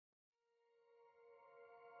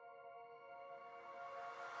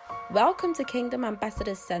Welcome to Kingdom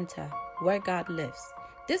Ambassadors Center, where God lives.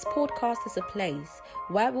 This podcast is a place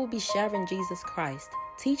where we'll be sharing Jesus Christ,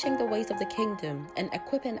 teaching the ways of the kingdom, and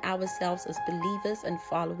equipping ourselves as believers and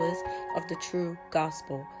followers of the true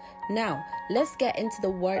gospel. Now, let's get into the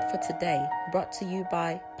word for today, brought to you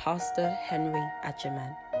by Pastor Henry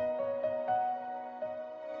Ajiman.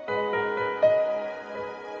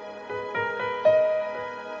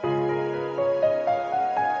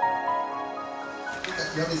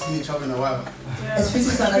 Wir haben jetzt nicht in a while. Es fühlt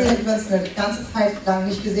sich so an, als hätten wir uns eine ganze Zeit lang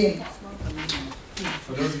nicht gesehen.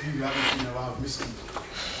 For those of you who haven't seen in a while, I've missed you.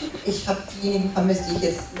 Ich habe diejenigen vermisst, die ich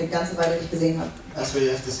jetzt eine ganze Weile nicht gesehen habe. That's where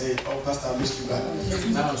you have to say, oh, Pastor, I missed you guys.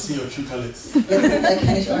 Now I've seen your true colors. Jetzt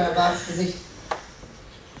erkenne ich euer wahres Gesicht.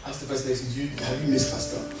 Ask the person next to you, have you missed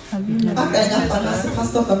Pastor? Frag deinen Nachbarn, hast du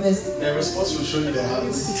Pastor vermisst? Their response will show you their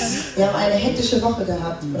hearts. Wir haben eine hektische Woche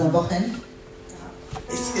gehabt, oder Wochenende.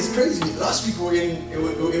 It's crazy. Last week we were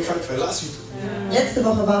in Frankfurt. Last week. Letzte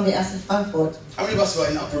Woche waren wir erst in Frankfurt. How many of us were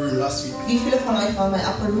in the upper room last week? Wie viele von euch waren bei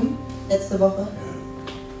Upper Room letzte Woche?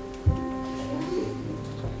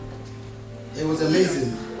 It was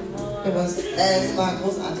amazing. Es war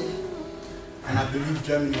großartig. And I believe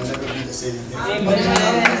Germany will never be the same again. Und ich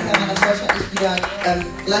glaube fest daran, dass Deutschland nicht wieder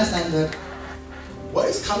gleich sein wird. What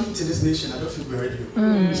is coming to this nation? I don't think we're ready.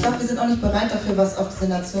 Ich glaube, wir sind auch nicht bereit dafür, was auf diese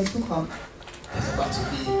Nation zukommt. There's about to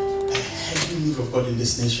be a heavy move of God in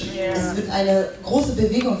this nation. Es wird eine große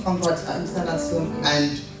Bewegung von Gott in dieser Nation.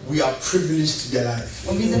 And we are privileged to be alive.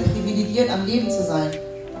 Und wir sind privilegiert, am Leben zu sein.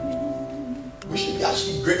 We should be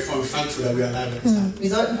actually grateful and thankful that we are alive at this time. Wir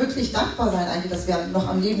sollten wirklich dankbar sein, eigentlich, dass wir noch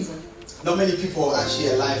am Leben sind. Not many people are actually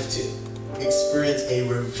alive to experience a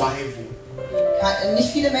revival. Nicht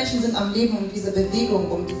viele Menschen sind am Leben, um diese Bewegung,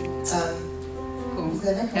 um diese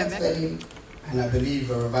Erweckung zu erleben. And I believe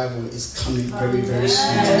a revival is coming very, very soon.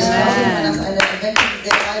 Und ich glaube, dass eine Erweckung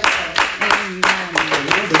sehr bald kommt.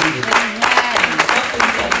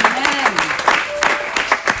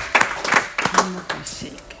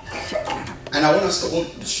 And I want us to all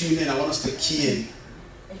tune in, I want us to key in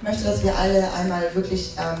Ich möchte, dass wir alle einmal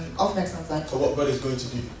wirklich aufmerksam sein for what God is going to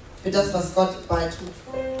do. für das, was Gott bald tut.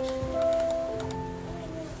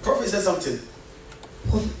 Prophet said something.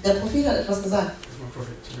 Der Prophet hat etwas gesagt. That's my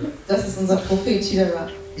prophet. Das ist unser Prophet Chidera.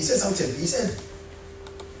 He said something. He said,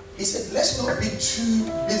 let's not be too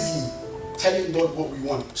busy telling God what we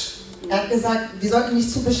want. Er hat gesagt, wir sollten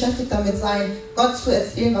nicht zu beschäftigt damit sein, Gott zu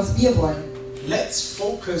erzählen, was wir wollen. Let's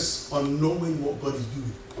focus on knowing what God is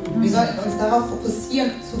doing. Wir sollten uns darauf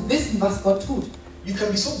fokussieren, zu wissen, was Gott tut. You can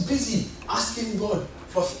be so busy asking God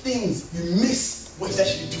for things you miss what He's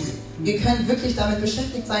actually doing. Wir können wirklich damit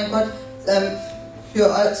beschäftigt sein, Gott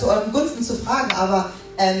zu euren Gunsten zu fragen, aber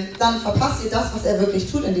dann verpasst ihr das, was er wirklich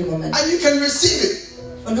tut in dem Moment. And you can receive it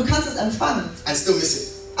Und du kannst es empfangen, and still miss it.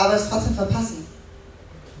 aber es trotzdem verpassen.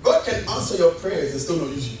 God can answer your prayers and still not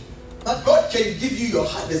use you. God can give you your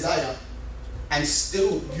heart desire and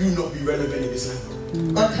still you not be relevant in this land.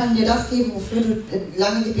 Gott kann dir das geben, wofür du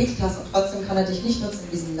lange gebetet hast, und trotzdem kann er dich nicht nutzen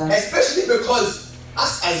in diesem Land. Especially because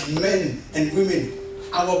us as men and women,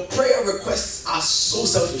 our prayer requests are so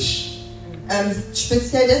selfish.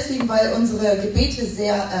 Speziell deswegen, weil unsere Gebete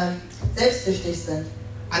sehr selbstsüchtig sind.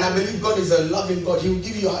 And I believe God is a loving God. He will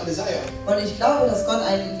give you your heart desire. Und ich glaube, dass Gott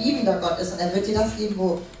ein liebender Gott ist, und er wird dir das geben,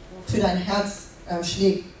 wofür dein Herz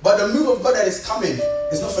schlägt. But the move of God that is coming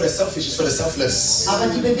is not for the selfish, it's for the selfless. Aber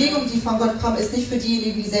die Bewegung, die von Gott kommt, ist nicht für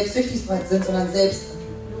diejenigen, die selbstsüchtig sind, sondern selbstlos.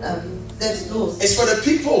 It's for the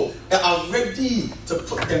people that are ready to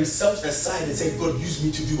put themselves aside and say, God, use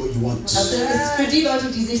me to do what you want. Also es ist für die Leute,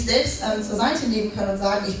 die sich selbst zur Seite nehmen können und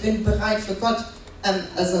sagen, ich bin bereit für Gott,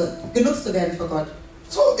 genutzt zu werden für Gott.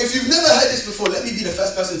 So, if you've never heard this before, let me be the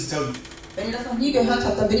first person to tell you. Wenn ihr das noch nie gehört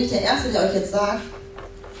habt, dann bin ich der Erste, der euch jetzt sagt,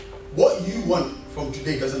 What you want from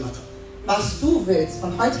today doesn't matter. was du willst.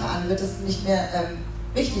 Von heute an wird es nicht mehr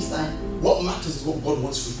wichtig sein. What matters is what God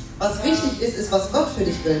wants for you. Was wichtig ist, ist, was Gott für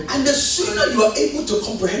dich will. And the sooner you are able to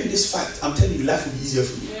comprehend this fact, I'm telling you, life will be easier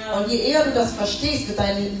for you. Und je eher du das verstehst, wird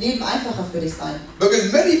dein Leben einfacher für dich sein.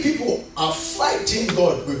 Because many people are fighting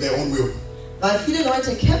God with their own will. Weil viele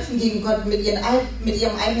Leute kämpfen gegen Gott mit ihrem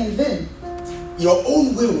eigenen Willen. Your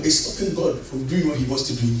own will is stopping God from doing what He wants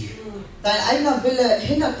to do in you. Dein eigener Wille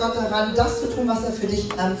hindert Gott daran, das zu tun, was er für dich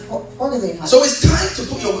vorgesehen hat. So it's time to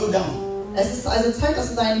put your will down. Es ist also Zeit, dass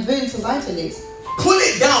du deinen Willen zur Seite legst. Pull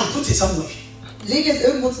it down, put it somewhere. Lege es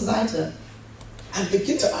irgendwo zur Seite. And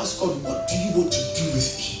begin to ask God, what do you want to do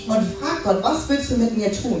with me? Und frag Gott, was willst du mit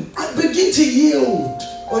mir tun? And begin to yield.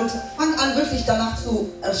 Und fang an, wirklich danach zu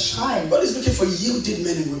schreien. God is looking for yielded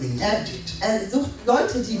men and women. Er sucht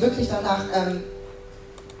Leute, die wirklich danach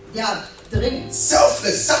dringend.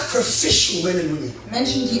 Selfless, sacrificial men and women.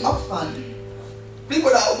 Menschen, die opfern. People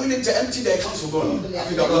that are willing to empty their accounts for God. I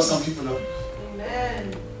think I've lost some people now.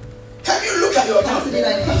 Amen. Can you look at your Kannst account? du dir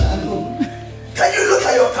dein Konto angucken? Can you look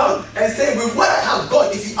at your account and say, with what I have,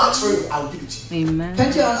 God, if you ask for it, I will give it to you. Amen.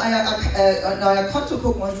 Könnt ihr an euer Konto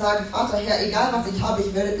gucken und sagen, Vater, Herr, egal was ich habe,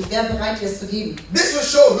 ich wäre bereit, dir es zu geben. This will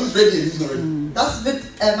show who's ready and who's not ready. Das wird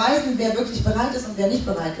erweisen, wer wirklich bereit ist und wer nicht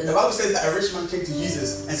bereit The ist. Bible says that a rich man came to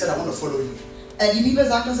Jesus and said, I want to follow you. Die Bibel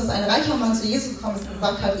sagt uns, dass ein reicher Mann zu Jesus gekommen ist und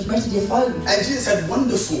gesagt hat, ich möchte dir folgen. And Jesus said,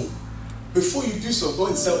 wonderful. Before you do so, go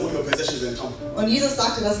and sell all your possessions and come. Und Jesus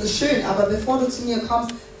sagte, das ist schön, aber bevor du zu mir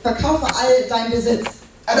kommst, verkaufe all deinen Besitz.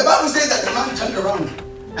 And the Bible says that the man turned around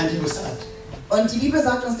and he was sad. Und die Bibel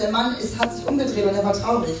sagt uns, der Mann hat sich umgedreht und er war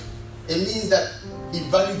traurig. It means that he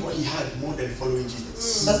valued what he had more than following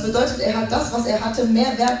Jesus. Das bedeutet, er hat das, was er hatte,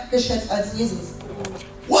 mehr wertgeschätzt als Jesus.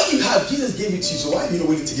 What you have, Jesus gave it to you, so why are you not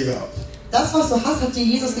willing to give it up? Das, was du hast, hat dir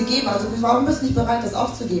Jesus gegeben. Also warum bist du nicht bereit, das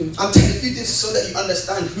aufzugeben? I'm telling you this so that you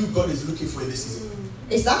understand who God is looking for in this season.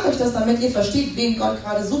 Ich sage euch das, damit ihr versteht, wen Gott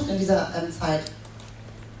gerade sucht in dieser Zeit.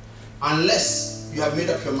 Unless you have made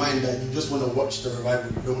up your mind that you just want to watch the revival,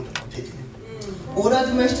 you don't want to partake in it. Oder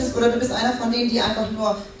du bist einer von denen, die einfach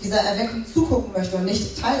nur dieser Erweckung zugucken möchte und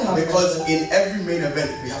nicht teilhaben Because möchte. in every main event,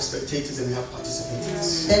 we have spectators and we have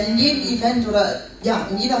participants. Denn in jedem Event oder ja,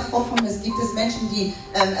 in jeder Vorkommnis gibt es Menschen, die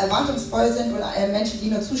erwartungsvoll sind und Menschen, die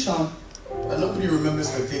nur zuschauen. But nobody remembers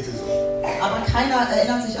spectators. Aber keiner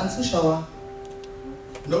erinnert sich an Zuschauer.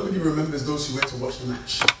 Nobody remembers those who went to watch the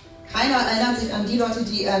match. Keiner erinnert sich an die Leute,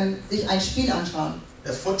 die sich ein Spiel anschauen.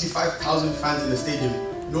 There's 45,000 fans in the stadium.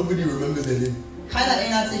 Nobody remembers their name. Keiner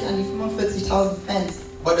erinnert sich an die 45.000 Fans.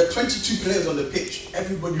 But the 22 players on the pitch,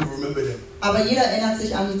 everybody will remember them. Aber jeder erinnert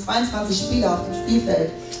sich an die 22 Spieler auf dem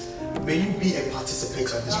Spielfeld. May you be a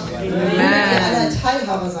participator in this revival. Mögt ihr alle ein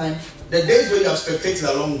Teilhaber sein. The days where you have spectated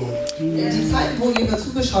are long gone. Die Zeiten, wo ihr nur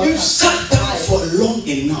zugeschaut You've habt, sat down for long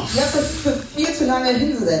enough. ihr habt euch für viel zu lange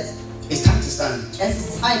hingesetzt. It's time to stand. Es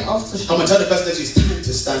ist Zeit Come aufzustehen. and tell the person next to you,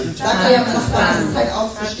 it's time to stand. Sagt ihr aber, es ist Zeit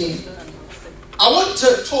aufzustehen. I want to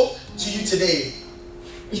talk to you today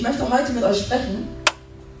Ich möchte heute mit euch sprechen.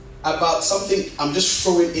 about something I'm just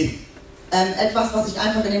throwing in. Etwas, was ich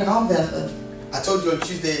einfach in den Raum werfe. I told you on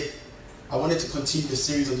Tuesday I wanted to continue the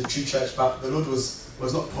series on the true church, but the Lord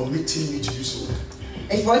was not permitting me to do so.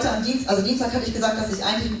 Ich wollte am Dienstag hatte ich gesagt, dass ich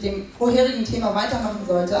eigentlich mit dem vorherigen Thema weitermachen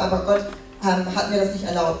sollte, aber Gott hat mir das nicht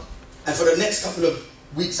erlaubt. And for the next couple of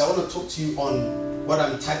weeks, I want to talk to you on what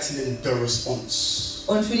I'm titling The Response.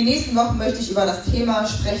 Und für die nächsten Wochen möchte ich über das Thema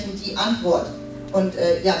sprechen, die Antwort. Und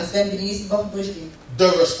ja, das werden wir die nächsten Wochen durchgehen. The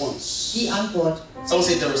Response. Die Antwort. Someone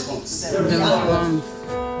say The Response. Die Antwort.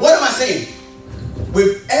 What am I saying?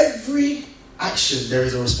 With every action, there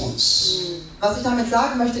is a response. Was ich damit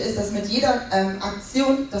sagen möchte, ist, dass mit jeder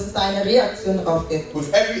Aktion, dass es da eine Reaktion drauf gibt.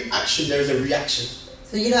 With every action, there is a reaction.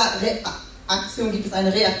 Zu jeder Aktion gibt es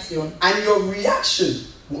eine Reaktion. And your reaction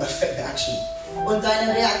will affect the action. Und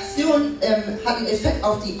deine Reaktion hat einen Effekt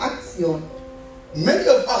auf die Aktion. Many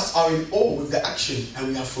of us are in awe with the action and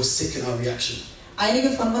we have forsaken our reaction.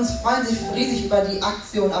 Einige von uns freuen sich riesig über die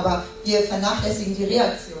Aktion, aber wir vernachlässigen die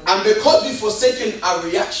Reaktion. And because we've forsaken our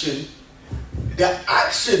reaction, the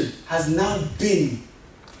action has now been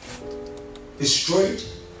destroyed.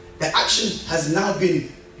 The action has now been,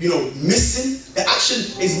 missing. The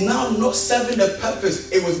action is now not serving the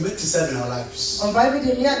purpose it was meant to serve in our lives. Und weil wir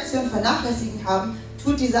die Reaktion vernachlässigt haben,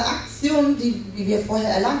 tut diese Aktion, die wir vorher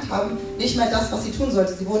erlangt haben, nicht mehr das, was sie tun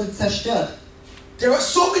sollte. Sie wurde zerstört. There are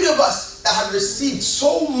so many of us that have received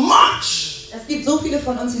so much. Es gibt so viele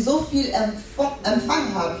von uns, die so viel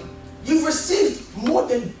empfangen haben. You've received more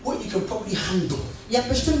than what you can probably handle. Ihr habt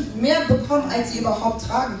bestimmt mehr bekommen, als ihr überhaupt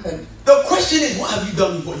tragen könnt. The question is, what have you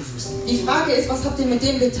done with what you've received? Die Frage ist, was habt ihr mit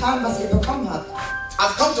dem getan, was ihr bekommen habt?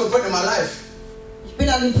 I've come to a point in my life. Ich bin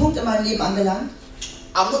an dem Punkt in meinem Leben angelangt.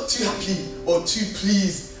 I'm not too happy or too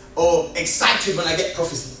pleased or excited when I get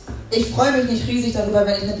prophecy. Ich freue mich nicht riesig darüber,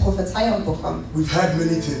 wenn ich eine Prophezeiung bekomme. We've heard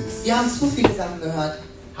many things. Wir haben zu viele Sachen gehört.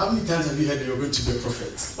 How many times have you heard that you're going to be a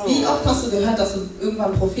prophet? Wie oft hast du gehört, dass du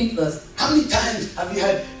irgendwann Prophet wirst? How many times have you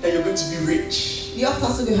heard that you're going to be rich? Wie oft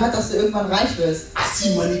hast du gehört, dass du irgendwann reich wirst? I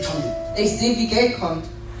see money coming. Ich sehe, wie Geld kommt.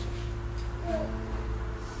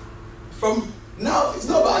 From now, it's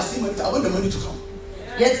not about I see money. I want the money to come.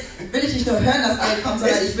 Jetzt will ich nicht nur hören, dass Geld kommt,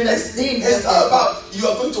 sondern ich will das sehen. It's not about you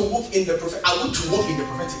are going to walk in the prophet. I want to walk in the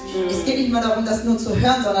prophetic. Es geht nicht mehr darum, das nur zu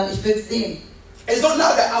hören, sondern ich will es sehen. It's not now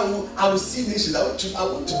that I will see nations. I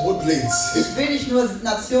want to board planes. Ich will nicht nur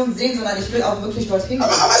Nationen sehen, sondern ich will auch wirklich dorthin Am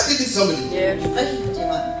gehen. I speaking to somebody? Spreche ich mit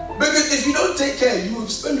jemandem. Because if you don't take care, you will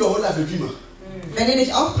spend your whole life a dreamer. Wenn ihr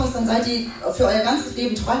nicht aufpasst, dann seid ihr für euer ganzes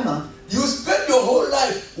Leben Träumer. You spend your whole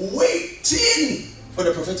life waiting for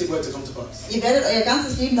the prophetic word to come to pass. Ihr werdet euer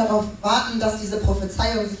ganzes Leben darauf warten, dass diese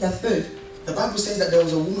Prophezeiung sich erfüllt. The Bible says that there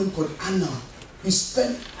was a woman called Anna who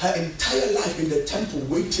spent her entire life in the temple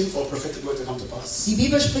waiting for a prophetic word to come to pass. Die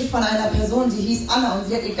Bibel spricht von einer Person, die hieß Anna, und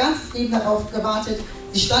sie hat ihr ganzes Leben darauf gewartet.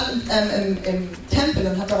 Sie stand im Tempel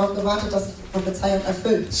und hat darauf gewartet, dass sich die Prophezeiung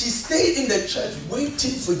erfüllt. She stayed in the church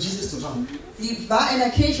waiting for Jesus to come. Sie war in der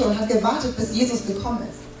Kirche und hat gewartet, bis Jesus gekommen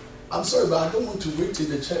ist. I'm sorry, but I don't want to wait in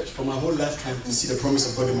the church for my whole lifetime to see the promise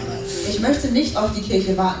of God in my life. Ich möchte nicht auf die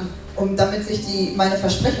Kirche warten, damit sich meine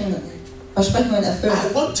Versprechungen erfüllen.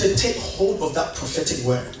 I want to take hold of that prophetic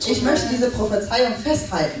word. Ich möchte diese Prophezeiung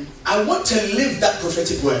festhalten. I want to live that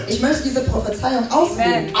prophetic word. Ich möchte diese Prophezeiung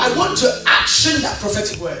ausleben. I want to action that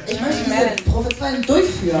prophetic word. Ich möchte diese Prophezeiung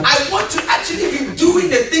durchführen. I want to actually be doing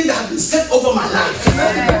the thing that has been said over my life. Ich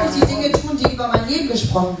möchte wirklich die Dinge tun, die über mein Leben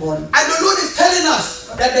gesprochen wurden. And the Lord is telling us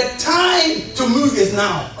that the time to move is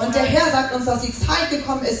now. Und der Herr sagt uns, dass die Zeit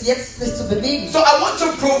gekommen ist, jetzt sich zu bewegen. So I want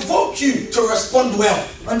to provoke you to respond well.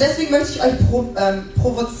 Und deswegen möchte ich euch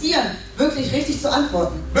provozieren, wirklich richtig zu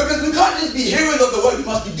antworten. Because we can't just be hearers of the word, we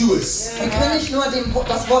must be doers. Wir können nicht nur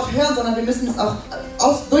das Wort hören, sondern wir müssen es auch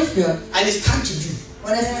durchführen. And it's time to do.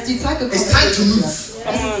 Und es ist die Zeit gekommen. It's time to move.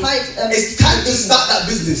 Es ist Zeit. It's time to start that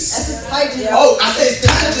business. Es ist Zeit. Oh, I said it's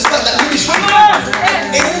time to start that ministry.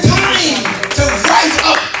 It's time to rise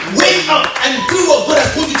up, wake up, and do what God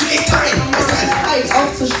has told you to. It's time. Es ist Zeit,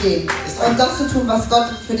 aufzustehen und das zu tun, was Gott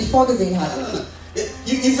für dich vorgesehen hat.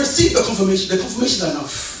 You've received the confirmation. The confirmation are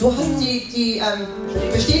enough. Du hast die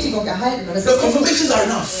Bestätigung erhalten. Und The confirmations are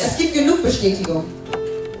enough. Es gibt genug Bestätigung.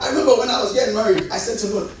 I remember when I was getting married, I said to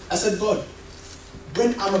God, God,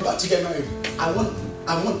 when I'm about to get married, I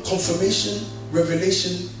want confirmation,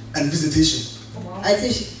 revelation, and visitation. Als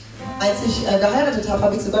ich geheiratet habe,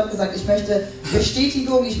 habe ich zu Gott gesagt, ich möchte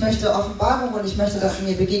Bestätigung, ich möchte Offenbarung und ich möchte, dass du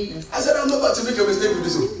mir begegnest. I said, I'm not about to make a mistake with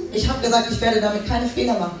this one. Ich habe gesagt, ich werde damit keine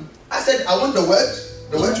Fehler machen. I said, I want the word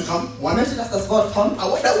to come. Ich One. möchte, dass das Wort kommt. I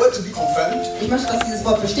want that word to be confirmed. Ich möchte, dass dieses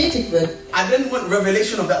Wort bestätigt wird. I then want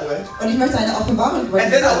revelation of that word. Und ich möchte eine Offenbarung über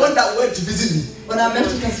And then I want that word to visit me. Und dann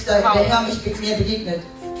möchte ich, dass der Herr mir begegnet.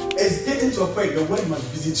 It's getting to a point, the word must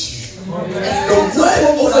visit you. Es The kommt zu einem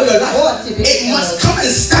word Punkt, over wo your das Wort life, dir it must begegnet. come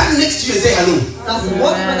and stand next to you and say hello. Das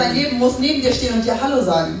Wort über dein Leben muss neben dir stehen und dir Hallo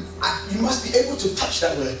sagen. You must be able to touch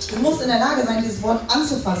that word. Du musst in der Lage sein, dieses Wort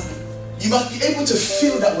anzufassen. You must be able to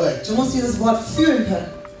feel that word. Du musst dieses Wort fühlen können.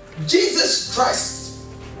 Jesus Christ's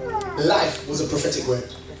life was a prophetic word.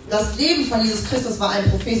 Das Leben von Jesus Christus war ein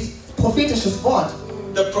prophetisches Wort.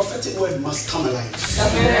 The prophetic word must come alive. Das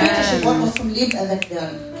prophetische Wort muss zum Leben erweckt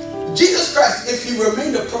werden. Jesus Christ, if he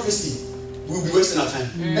remained a prophecy, we would be wasting our time.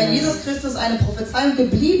 Wenn Jesus Christus eine Prophezeiung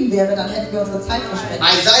geblieben wäre, dann hätten wir unsere Zeit verschwendet.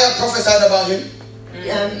 Isaiah prophesied about him.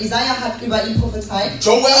 Isaiah hat über ihn prophezeit.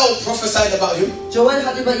 Joel prophesied about him. Joel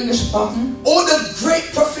hat über ihn gesprochen. All the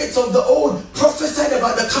great prophets of the old prophesied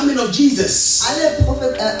about the coming of Jesus.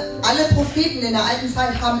 Alle Propheten in der alten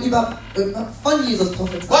Zeit haben von Jesus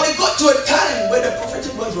prophezeit. But it got to a time where the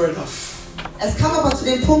prophetic words were enough. Es kam aber zu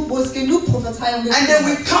dem Punkt, wo es genug Prophezeiungen And then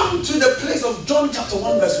we gibt. come to the place of John chapter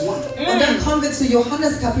 1 verse 1. Und dann kommen wir zu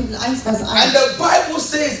Johannes Kapitel 1, Vers 1. And the Bible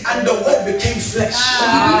says, and the word became flesh.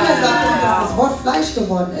 Und die Bibel sagt uns, dass das Wort Fleisch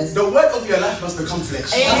geworden ist. The word of your life must become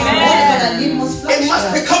flesh. Das Wort über dein Leben muss It Fleisch must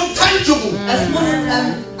werden. become tangible. Es muss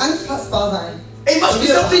anfassbar sein. It must be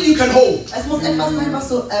something you can hold. Es muss etwas sein, was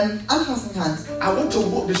du anfassen kannst. I want to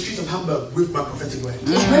walk the streets of Hamburg with my prophetic word.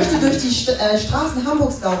 Ich möchte durch die Straßen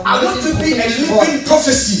Hamburgs laufen. I want mit to dem be a prophetischen Wort. living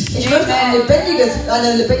prophecy. Ich möchte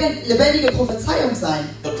eine lebendige Prophezeiung sein.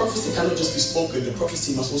 The prophecy cannot just be spoken, the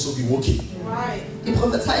prophecy must also be walking. Die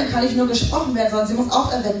Prophezeiung kann nicht nur gesprochen werden, sondern sie muss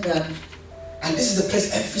auch erweckt werden. And this is the place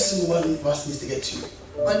every single one of us needs to get to.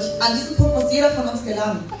 Und an diesem Punkt muss jeder von uns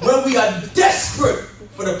gelangen, Where we are desperate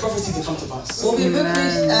for the prophecy to come to pass. wo wir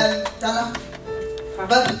wirklich danach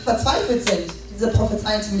verzweifelt sind, diese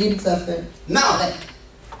Prophezeiung zum Leben zu erfüllen. Now,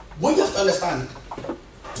 what you have to understand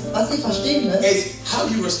Was ihr verstehen müsst, is how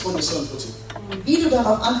you respond is so important. wie du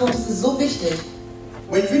darauf antwortest, ist so wichtig.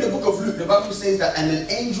 When you read the book of Luke, the Bible says that an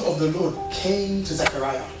angel of the Lord came to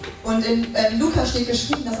Zechariah. Und in Lukas steht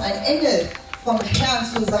geschrieben, dass ein Engel vom Herrn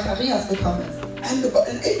zu Zacharias gekommen ist. And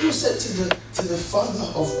an angel said to the father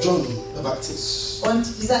of John the Baptist, Und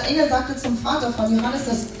dieser Engel sagte zum Vater von Johannes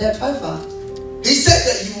der Täufer, he said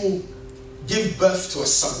that you will give birth to a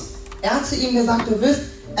son. er hat zu ihm gesagt, du wirst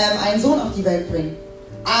einen Sohn auf die Welt bringen.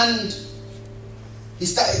 And he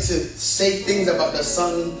started to say things about the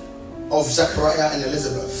son of Zechariah and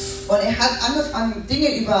Elizabeth. Und er hat angefangen,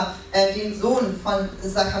 Dinge über den Sohn von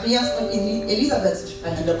Zacharias und Elisabeth zu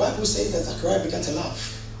sprechen. And the Bible says that Zachariah began to laugh.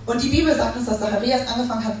 Und die Bibel sagt uns, dass Zacharias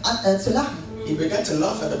angefangen hat zu lachen. He began to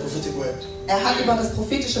laugh at the prophetic word. Er hat über das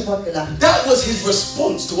prophetische Wort gelacht. That was his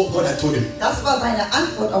response to what God had told him. Das war seine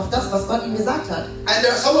Antwort auf das, was Gott ihm gesagt hat. And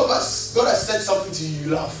there are some of us, God has said something to you,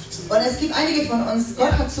 you laughed. Und es gibt einige von uns,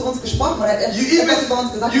 Gott hat zu uns gesprochen oder er hat You even, etwas über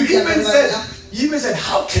uns gesagt. you und wir haben even darüber said, gelacht. you even said,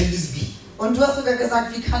 how can this be? Und du hast sogar gesagt,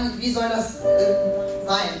 wie soll das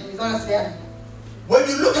sein? Wie soll das werden? When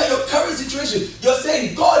you look at your current situation, you're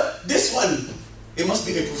saying, God, this one, it must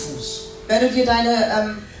be April Fool's. Wenn du dir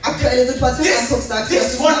deine aktuelle Situation anguckst, sagst du, das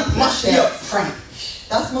This ist one ein must be a Scherz. prank.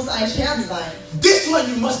 Das muss ein Scherz sein. This one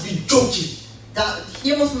you must be joking.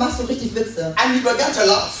 Hier machst du richtig Witze. And you began to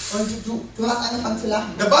laugh. Und du hast angefangen zu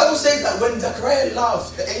lachen. The Bible says that when Zachariah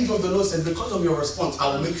laughed, the angel of the Lord said, because of your response,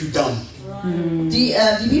 I will make you dumb. Die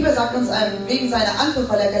Bibel sagt uns, wegen seiner Antwort,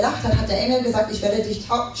 weil er gelacht hat, hat der Engel gesagt, ich werde dich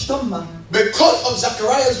stumm machen. Because of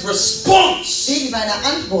Zachariah's response, Wegen seiner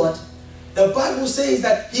Antwort. the Bible says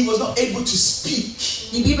that he was not able to speak.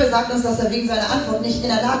 Die Bibel sagt uns, dass er wegen seiner Antwort nicht in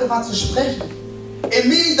der Lage war zu sprechen. It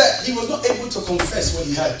means that he was not able to confess what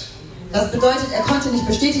he had. Das bedeutet, er konnte nicht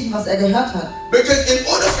bestätigen, was er gehört hat. Because in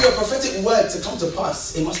order for your prophetic word to come to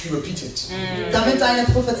pass, it must be repeated. Damit deine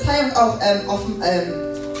Prophezeiung auch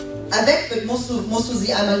erweckt wird, musst du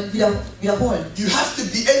sie einmal wiederholen. You have to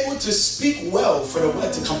be able to speak well for the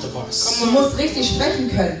word to come to pass. Du musst richtig sprechen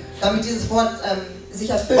können, damit dieses Wort sich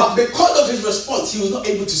erfüllt. But because of his response, he was not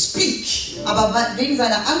able to speak. Aber wegen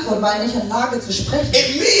seiner Antwort war er nicht in der Lage zu sprechen.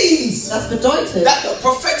 It means Das bedeutet, that the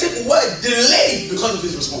prophetic word delayed because of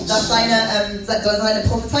his response. dass seine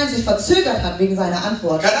Prophezeiung sich verzögert hat wegen seiner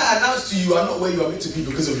Antwort. Can I announce to you, you are not where you are meant to be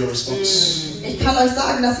because of your response? Ich kann euch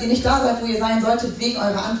sagen, dass ihr nicht da seid, wo ihr sein solltet, wegen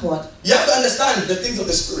eurer Antwort. You have to understand the things of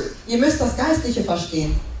the Spirit. Ihr müsst das Geistliche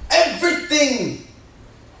verstehen. Everything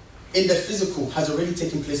in the physical has already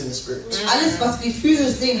taken place in the Spirit. Alles, was wir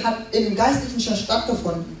physisch sehen, hat im Geistlichen schon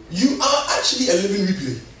stattgefunden. You are actually a living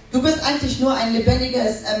replay. Du bist eigentlich nur ein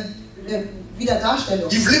lebendiges Wiederdarstellung.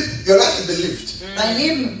 You've lived, your life has been lived. Dein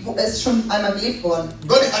Leben ist schon einmal gelebt worden.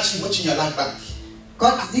 God is actually watching your life back.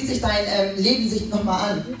 Gott sieht sich dein Leben sich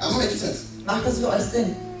nochmal an. Am I making sense? Macht das für euch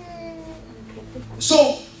Sinn?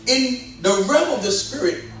 So, in the realm of the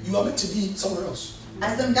Spirit, you are meant to be somewhere else.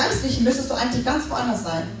 Also im Geistlichen müsstest du eigentlich ganz woanders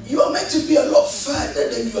sein. You are meant to be a lot further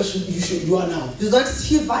than you are now. Du solltest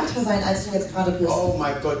viel weiter sein, als du jetzt gerade bist. Oh my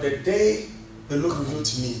God, the day the Lord revealed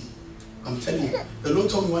to me, I'm telling you, the Lord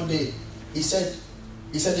told me one day, He said,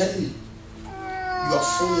 Henry, you are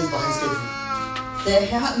 4 years behind schedule. Der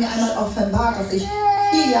Herr hat mir einmal offenbart, dass ich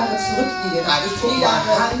 4 Jahre zurückliege, dass I ich put 4 my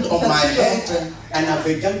Jahre hand on my verzögert head bin. and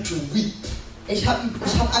I began to weep. Ich hab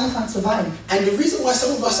angefangen zu weinen. And the reason why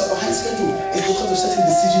some of us are behind schedule is because of certain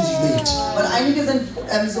decisions you made. Und einige sind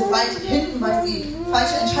so weit hinten, weil sie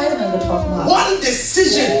falsche Entscheidungen getroffen haben. One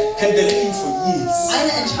decision can delay you for years.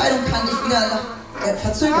 Eine Entscheidung kann dich wieder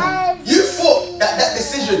verzögern. You thought that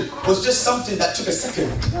decision was just something that took a second.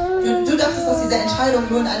 Du dachtest, dass diese Entscheidung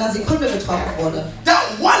nur in einer Sekunde getroffen wurde. That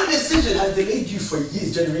one decision has delayed you for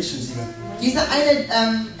years, generations even. Diese eine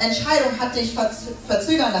Entscheidung hat dich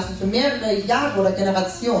verzögern lassen für mehrere Jahre oder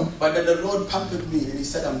Generationen. But then the Lord pampered me and He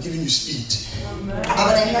said, I'm giving you speed.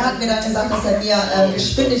 Aber der Herr hat mir dann gesagt, dass er mir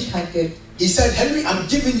Geschwindigkeit gibt. He said, Henry, I'm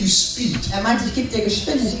giving you speed. Er meinte, ich gebe dir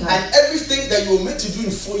Geschwindigkeit. And everything that you were meant to do in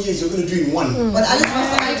 4 years, you're going to do in 1. Und alles, was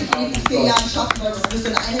du eigentlich in diesen 4 Jahren schaffen wolltest, wirst du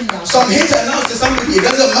in einem Jahr So I'm schaffen. here to announce to somebody, it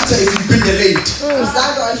doesn't matter if you've been delayed. Ich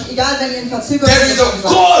sage euch, egal wenn ihr in Verzögerung There is a seid,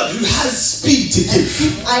 God who has speed to es give.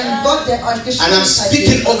 gibt einen Gott, der euch And I'm Geschwindigkeit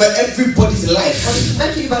speaking gibt. over everybody's Und life. ich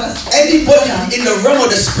spreche über das Anybody in the realm of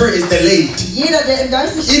the Spirit is delayed. Jeder, der im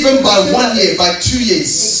Geistlichen Even by verzögert 1 year, ist, by 2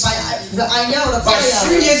 years, für ein Jahr oder by 2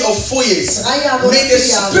 3 Jahre, years or 4 years. 3 Jahre oder May the 4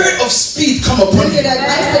 Jahre, spirit of speed come upon möge you. der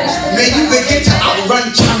Geist der May you begin to Geschwindigkeit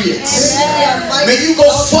outrun chariots. May you go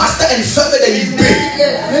laufen. faster and further than you've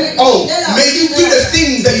been. Oh, may you do the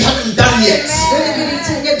things that you haven't done yet.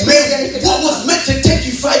 May what was meant to take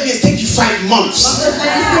you 5 years take you 5 months.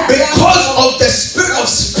 Because of the spirit of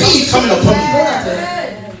speed coming upon you.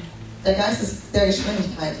 Der Geist ist der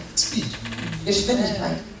Geschwindigkeit. Speed.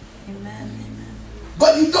 Geschwindigkeit.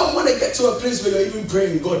 But you don't want to get to a place where you're even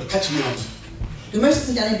praying, God, catch me up. Du möchtest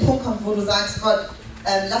nicht an den Punkt kommen, wo du sagst, Gott,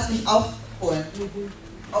 lass mich aufholen.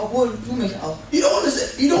 Hol du mich auf. You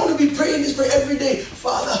don't want to be praying this prayer every day.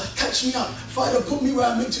 Father, catch me up. Father, put me where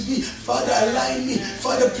I'm meant to be. Father, align me.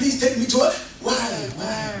 Father, please take me to a... Why?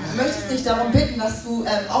 Du möchtest nicht darum bitten, dass du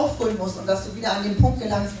aufholen musst und dass du wieder an den Punkt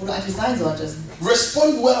gelangst, wo du eigentlich sein solltest.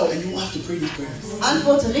 Respond well and you won't have to pray these prayers.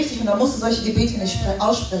 Antworte richtig und dann musst du solche Gebete nicht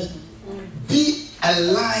aussprechen. Be a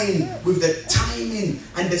align with the timing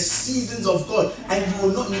and the seasons of God, and you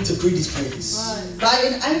will not need to pray these prayers. Sei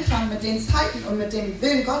in Einklang mit den Zeiten und mit dem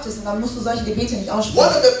Willen Gottes, und dann musst du solche Gebete nicht One of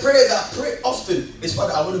aussprechen. the prayers I pray often is,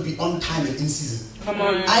 Father, I want to be on time and in season.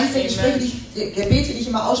 Eins der Gebete, die ich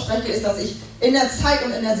immer ausspreche, ist, dass ich in der Zeit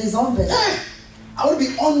und in der Saison bin. Yeah. I want to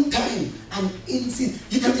be on time and in season.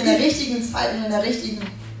 You Ich can will in der be, richtigen Zeit und in der richtigen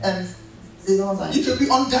Saison sein. you can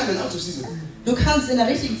be on time and out of season. Du kannst in der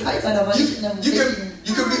richtigen Zeit sein, aber nicht in der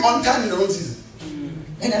You can be on time in the wrong season.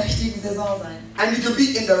 richtigen Saison sein. And you can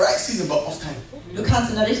be in the right season but off time. Du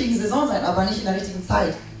kannst in der richtigen Saison sein, aber nicht in der richtigen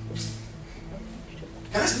Zeit.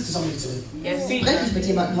 Can I speak to somebody today? Spreche ich mit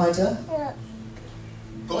jemandem heute?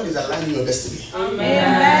 God is aligning your destiny. Gott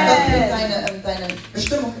bringt deine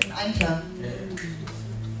Bestimmung in Einklang.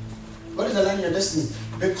 God is aligning your destiny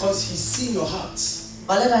because He's seen your heart.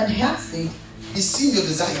 Weil er dein Herz sieht. He's seen your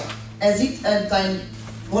desire. Er sieht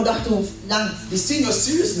wonach du langst. He's seen your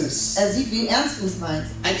seriousness. Er sieht, wie ernst du es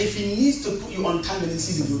meinst. And if He needs to put you on time and in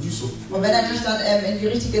season, He'll do so. Und wenn er dich dann in die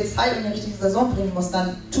richtige Zeit und in die richtige Saison bringen muss,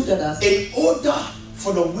 dann tut er das. In order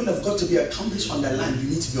for the will of God to be accomplished on the land, you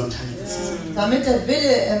need to be on time and in season. Damit der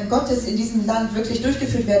Wille Gottes in diesem Land wirklich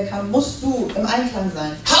durchgeführt werden kann, musst du im Einklang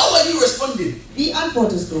sein. How are you responding? Wie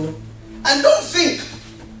antwortest du? And don't think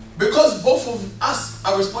because both of us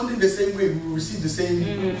are responding the same way, we will receive the same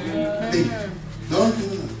thing. No.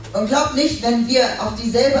 Und glaub nicht, wenn wir auf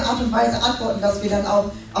dieselbe Art und Weise antworten, dass wir dann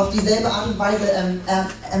auch auf dieselbe Art und Weise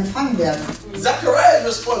empfangen werden. Zachariah's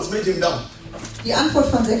response made him down. Die Antwort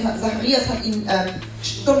von Zacharias hat ihn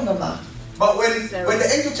stumm gemacht. But when the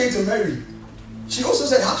angel came to Mary, she also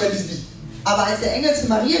said, how can this be? Aber als der Engel zu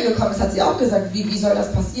Maria gekommen ist, hat sie auch gesagt, wie soll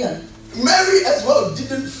das passieren? Mary as well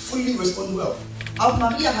didn't fully respond well. Auch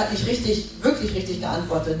Maria hat nicht wirklich richtig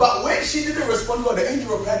geantwortet. But when she didn't respond well, the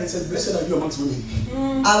angel replied and said, blessed are you amongst women.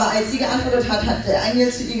 Aber als sie geantwortet hat, hat der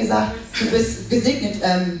Engel zu ihr gesagt, du bist gesegnet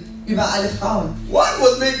über alle Frauen. One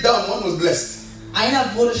was made down, one was blessed. Einer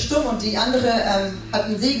wurde stumm und die andere hat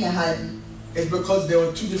einen Segen erhalten. It's because there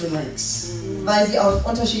were two different ranks. Weil sie auf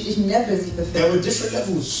unterschiedlichen Level sich There befinden. were different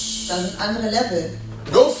levels. Da sind andere Level.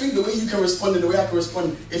 Don't think the way you can respond and the way I can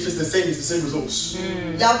respond, if it's the same results.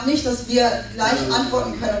 Glaubt nicht, dass wir gleich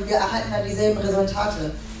antworten können und wir erhalten dann dieselben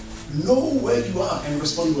Resultate. Know where you are and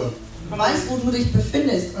respond well. Weißt, wo du dich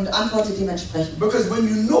befindest und antworte dementsprechend. Because when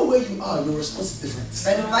you know where you are, your response is different.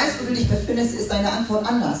 Wenn du weißt, wo du dich befindest, ist deine Antwort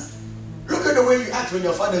anders. Look at the way you act when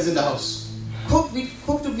your father is in the house. Guck, wie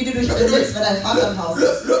du dich benimmst, wenn dein Vater im Haus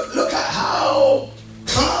ist. Look at how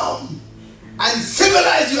calm and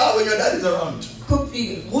civilized you are when your dad is around. Guckt,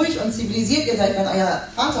 wie ruhig und zivilisiert ihr seid, wenn euer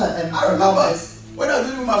Vater I im Raum remember ist. when I was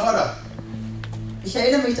living with my father. Ich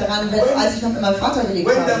erinnere mich daran, als ich noch mit meinem Vater gelebt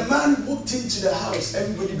When habe. the man walked into the house,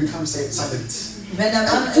 everybody becomes silent. Wenn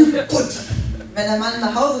der Mann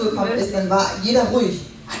nach Hause gekommen ist, dann war jeder ruhig.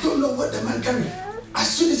 I don't know what the man carried.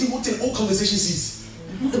 As soon as he walked in, all conversation ceased.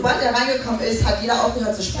 Sobald er reingekommen ist, hat jeder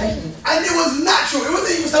aufgehört zu sprechen. And it was natural. It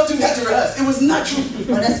wasn't even something we had to rehearse. It was natural.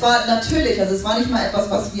 Und es war natürlich, also es war nicht mal etwas,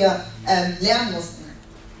 was wir lernen mussten.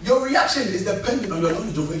 Your reaction is dependent on your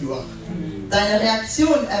knowledge of where you are. Deine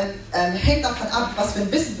Reaktion hängt davon ab, was für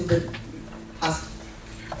ein Wissen du hast.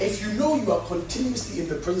 If you know you are continuously in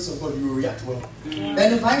the presence of God, you will react well.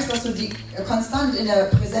 Wenn du weißt, dass du konstant in der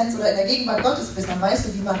Präsenz oder in der Gegenwart Gottes bist, dann weißt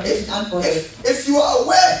du, wie man richtig antwortet. If you are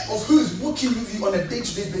aware of who is walking with you on a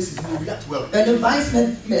day-to-day basis, you will react well. Wenn du weißt,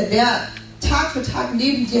 wer Tag für Tag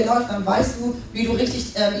neben dir läuft, dann weißt du, wie du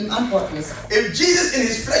richtig ihm antwortest. If Jesus in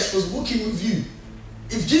his flesh was walking with you,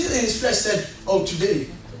 if Jesus in his flesh said, oh, today,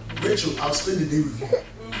 Rachel, I'll spend the day with you.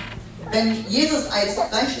 Wenn Jesus als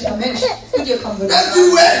fleischlicher Mensch zu dir kommen würde,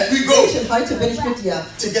 Everywhere we go. Mädchen, heute bin ich mit dir.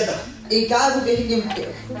 Together. Egal wo wir hingehen,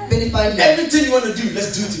 bin ich bei dir. Everything you want to do,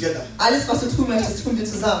 let's do it together. Alles, was du tun möchtest, tun wir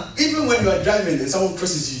zusammen. Even when you are driving and someone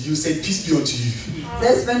crosses you, you say, peace be unto you.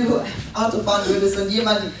 Selbst wenn du Auto fahren würdest und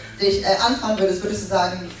jemand dich anfahren würdest du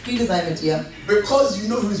sagen, Friede sei mit dir. Because you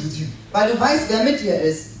know who is with you. Weil du weißt, wer mit dir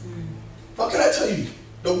ist. What can I tell you?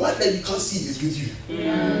 The one that you can't see is with you.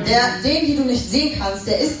 Den du nicht sehen kannst,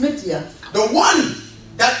 der ist mit dir. The one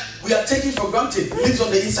that we are taking for granted lives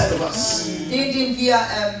on the inside of us.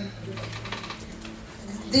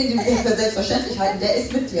 Den wir für selbstverständlich halten, der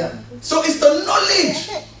ist mit dir. So it's the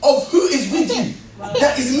knowledge of who is with you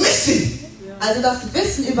that is missing. Also das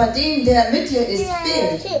Wissen über den, der mit dir ist,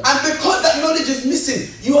 fehlt. And because that knowledge is missing,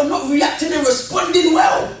 you are not reacting and responding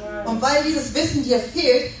well. Und weil dieses Wissen dir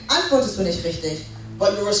fehlt, antwortest du nicht richtig.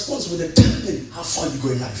 But your response will determine how far you go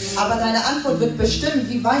in life. Aber deine Antwort wird bestimmen,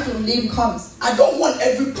 wie weit du im Leben kommst. I don't want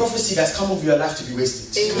every prophecy that's come over your life to be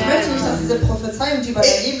wasted. Ich möchte nicht, dass diese Prophezeiung, die über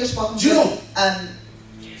dein Leben gesprochen wird,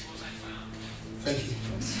 Thank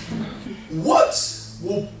you. What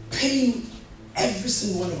will pain every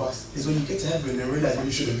single one of us is when you get to heaven and realize where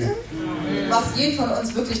you should have been. Was jeden von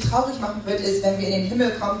uns wirklich traurig machen wird, ist, wenn wir in den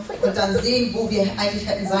Himmel kommen und dann sehen, wo wir eigentlich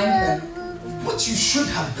hätten sein können. What you should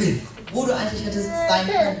have been. Wo du eigentlich hättest sein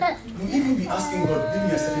können. You even be asking God, give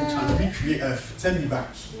me a second chance, recreate earth, send me back.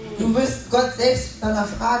 Du wirst Gott selbst danach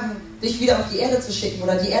fragen, dich wieder auf die Erde zu schicken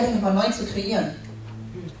oder die Erde nochmal neu zu kreieren.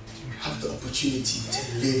 You have the opportunity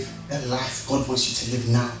to live the life God wants you to live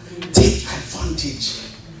now. Take advantage.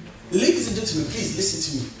 Ladies and gentlemen, please listen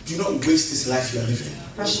to me. Do not waste this life you are living.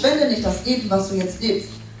 Verschwende nicht das Leben, was du jetzt lebst.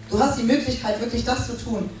 Du hast die Möglichkeit, wirklich das zu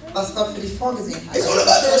tun, was Gott für dich vorgesehen hat. It's all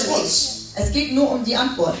about the response. Es geht nur um die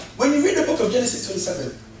Antwort. When you read the book of Genesis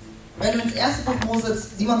 27, wenn du ins erste Buch Mose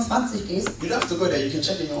 27 gehst, you don't have to go there, you can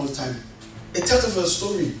check in your own time. It tells us a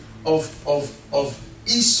story of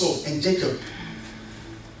Esau and Jacob.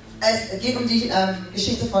 Es geht um die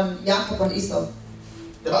Geschichte von Jakob und Esau.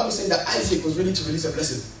 The Bible says that Isaac was ready to release a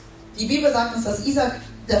blessing. Die Bibel sagt uns, dass Isaac,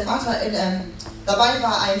 der Vater, dabei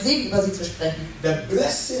war, einen Segen über sie zu sprechen. The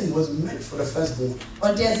blessing was meant for the firstborn.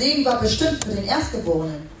 Und der Segen war bestimmt für den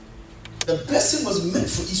Erstgeborenen. The blessing was meant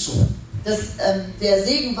for Esau. Der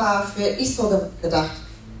Segen war für Esau gedacht.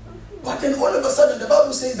 But then all of a sudden the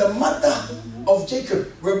Bible says the mother of Jacob,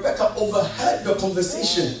 Rebecca, overheard the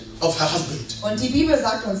conversation of her husband. Und die Bibel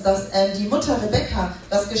sagt uns, dass die Mutter Rebecca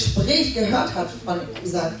das Gespräch gehört hat von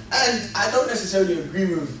Isaac. And I don't necessarily agree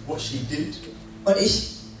with what she did. Und ich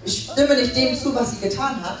stimme nicht dem zu, was sie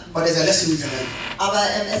getan hat. But there's a lesson we can learn. Aber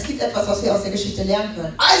es gibt etwas, was wir aus der Geschichte lernen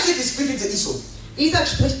können. Isaac is speaking to Esau. Isaac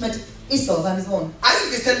spricht mit Esau, seinem Sohn.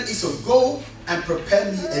 Isaac is telling Esau, go and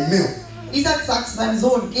prepare me a meal. Isaac sagt zu seinem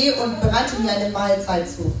Sohn, geh und bereite mir eine Mahlzeit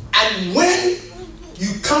zu. And when you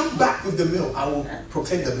come back with the meal, I will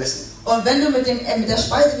proclaim the blessing. Und wenn du mit der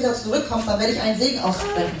Speise wieder zurückkommst, dann werde ich einen Segen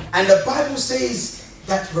aussprechen. And the Bible says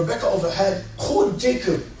that Rebecca overheard, called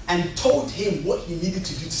Jacob and told him what he needed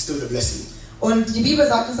to do to steal the blessing. Und die Bibel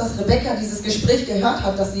sagt uns, dass Rebecca dieses Gespräch gehört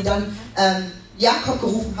hat, dass sie dann Jakob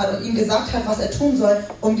gerufen hat und ihm gesagt hat, was er tun soll,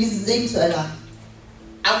 um diesen Segen zu erlangen.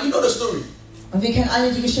 And we know the story. Und wir kennen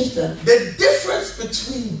alle die Geschichte. The difference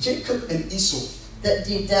between Jacob and Esau.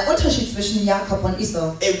 Der Unterschied zwischen Jakob und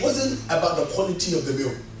Esau. It wasn't about the quality of the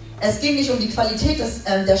meal. Es ging nicht um die Qualität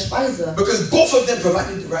der Speise. Because both of them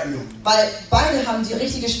provided the right meal. Weil beide haben die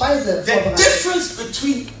richtige Speise vorbereitet. The difference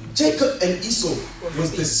between Jacob and Esau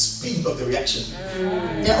was the speed of the reaction.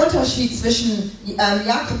 Der Unterschied zwischen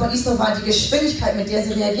Jakob und Esau war die Geschwindigkeit, mit der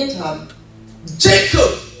sie reagiert haben.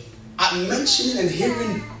 Jacob, at mentioning and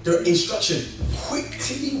hearing the instruction,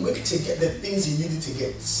 quickly went to get the things he needed to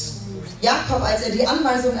get. Jakob, als er die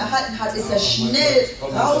Anweisungen erhalten hat, ist er schnell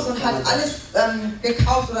raus und hat alles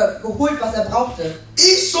gekauft oder geholt, was er brauchte.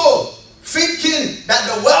 Esau, thinking that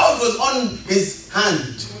the world was on his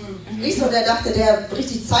hand. Esau, der dachte, der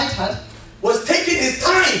richtig Zeit hat, was taking his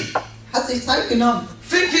time. Hat sich Zeit genommen.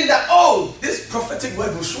 Thinking that, oh, this prophetic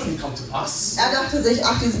word will surely come to pass. Er dachte sich,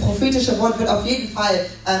 ach, dieses prophetische Wort wird auf jeden Fall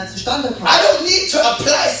zustande kommen. I don't need to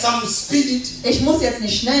apply some speed. Ich muss jetzt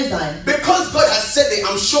nicht schnell sein. Because God has said it,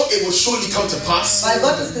 I'm sure it will surely come to pass. Weil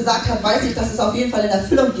Gott es gesagt hat, weiß ich, dass es auf jeden Fall in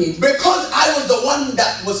Erfüllung geht. Because I was the one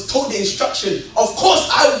that was told the instruction, of course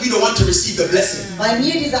I will be the one to receive the blessing. Weil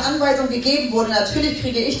mir diese Anweisung gegeben wurde, natürlich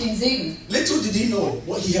kriege ich den Segen. Little did he know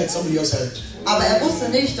what he had somebody else heard. Aber er wusste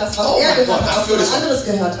nicht, dass was er gehört hat, auch jemand anderes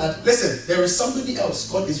gehört hat. Listen, there is somebody else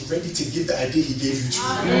God is ready to give the idea he gave you to.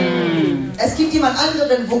 Es gibt jemand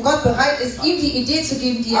anderen, wo Gott bereit ist, ihm die Idee zu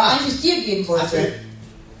geben, die er eigentlich dir geben wollte.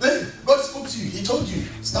 Listen, God spoke to you. He told you,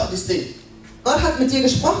 start this thing. Gott hat mit dir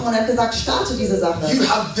gesprochen und hat gesagt, starte diese Sache. You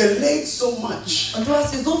have delayed so much. Und du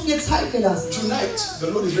hast dir so viel Zeit gelassen. Tonight, the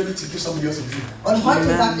Lord is ready to give somebody else a dream. Und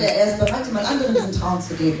heute sagt er ist bereit, jemand anderen diesen Traum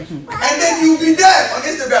zu geben. And then you'll be there on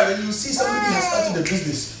Instagram and you see somebody has started a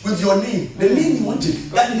business with your name. The name you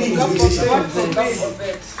wanted. That name is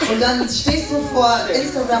Und dann stehst du vor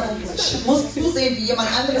Instagram und musst zusehen, wie jemand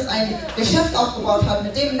anderes ein Geschäft aufgebaut hat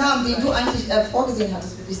mit dem Namen, den du eigentlich vorgesehen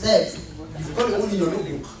hattest für dich selbst. You've got it all in your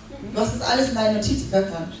notebook. Du hast das alles in deinen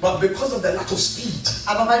Notizblöckern. But because of the lack of speed,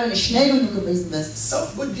 aber weil du nicht schnell genug gewesen bist.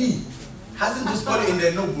 Somebody hasn't just got it in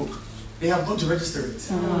their notebook. They have gone to register it.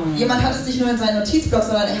 Jemand hat es nicht nur in seinen Notizblock,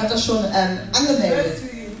 sondern er hat das schon angemeldet.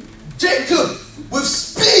 Jacob with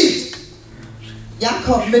speed.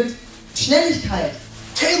 Jakob mit Schnelligkeit.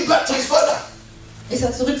 Came back to his father. Ist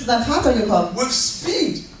er zurück zu seinem Vater gekommen. With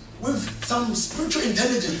speed. With some spiritual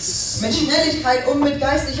intelligence. Mit Schnelligkeit und mit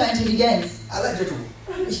geistlicher Intelligenz. I like Jacob.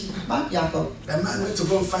 Ich mag Jakob. The man went to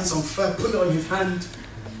go and find some fur, put it on his hand.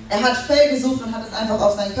 Er hat Fell gesucht und hat es einfach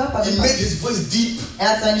auf seinen Körper He gemacht. made his voice deep. Er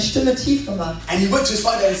hat seine Stimme tief gemacht. And he went to his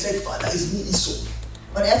father and said, Father, it's me, Esau.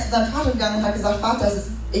 Und er ist zu seinem Vater gegangen und hat gesagt, Vater,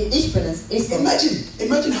 ich bin es, Esau.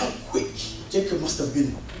 Imagine how quick Jacob must have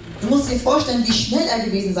been. Du musst dir vorstellen, wie schnell er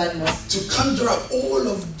gewesen sein muss. To conjure up all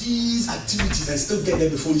of these activities and still get there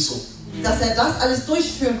before Esau. Dass er das alles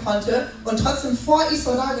durchführen konnte und trotzdem vor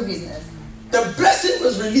Esau da gewesen ist. The blessing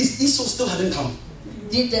was released, Esau still hadn't come.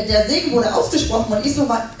 Der Segen wurde ausgesprochen und Esau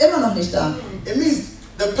war immer noch nicht da. It means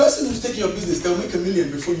the person who's taking your business, they'll make $1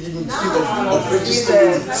 million before you even think of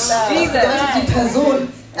registering it. Das bedeutet, die Person,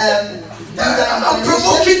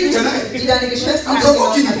 die deine Geschäftsidee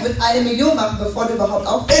gemacht hat, wird 1 Million machen, bevor du überhaupt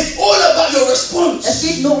aufhörst. It's all about your response. Es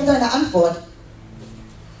geht nur um deine Antwort.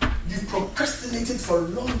 You've procrastinated for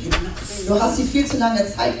long enough. Du hast sie viel zu lange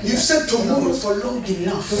Zeit You've gehabt. said tomorrow for long Du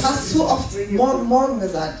enough. hast zu oft morgen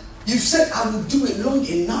gesagt. You've said I will do it long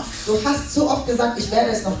enough. Du hast zu oft gesagt, ich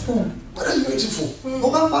werde es noch tun. What are you waiting for?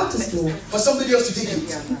 Worauf wartest du? For somebody else to take it?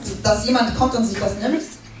 Dass jemand kommt und sich das nimmt?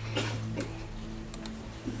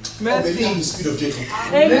 Or maybe have the speed of Jacob.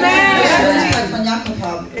 Die Geschwindigkeit von Jakob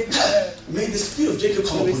haben. May the speed of Jacob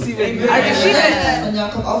come upon you. Die Geschwindigkeit von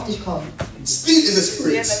Jakob auf dich kommen. Speed is a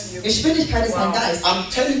spirit. Geschwindigkeit ist ein Geist. I'm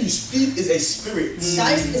telling you, speed is a spirit.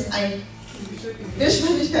 Geist ist ein...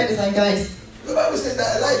 Geschwindigkeit ist ein Geist. The Bible says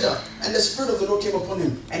that Elijah and the Spirit of the Lord came upon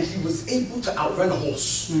him and he was able to outrun a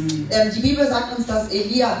horse. Die Bibel sagt uns, dass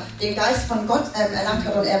Elia den Geist von Gott erlangt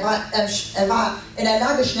hat und er war in der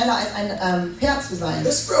Lage, schneller als ein Pferd zu sein.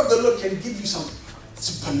 The Spirit of the Lord can give you some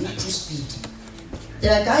supernatural speed.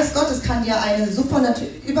 Der Geist Gottes kann dir eine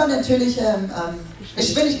übernatürliche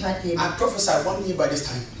Geschwindigkeit geben. I prophesy 1 year by this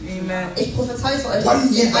time. Ich prophezei es euch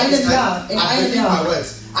 1 year in by this einem time. Jahr. In I einem believe my Jahr. words.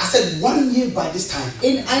 I said 1 year by this time.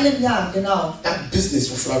 In einem Jahr, genau. That business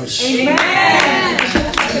will flourish. Amen.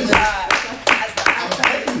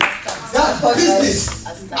 That business.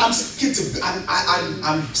 I'm speaking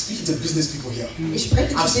to business people here. Ich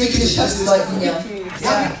spreche I'm zu den speaking to Geschäftsleuten hier.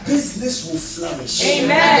 That business will flourish. Dein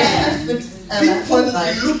Geschäft wird People will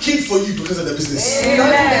erfolgreich. be looking for you because of the business. Die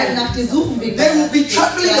Leute werden nach dir suchen wegen They will be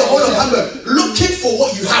traveling the whole of Hamburg looking for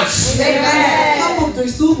what you have. Sie werden ganz Hamburg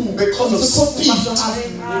durchsuchen, Because um of zu gucken, was speed. du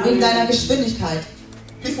hast. Wegen deiner Geschwindigkeit.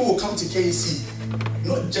 People will come to KC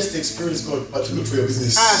not just to experience God, but to look for your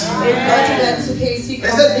business. Leute werden zu KC They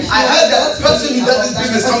kommen. said, nicht I nur heard Gott that zu person finden, who does aber this auch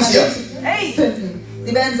business deine comes here. Talente finden.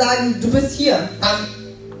 Sie werden sagen, du bist hier.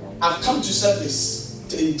 I've come to service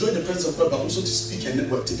to enjoy the presence of God, but also to speak and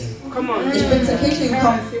network to them. Ich bin zur Kirche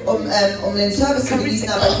gekommen, um den Service zu genießen,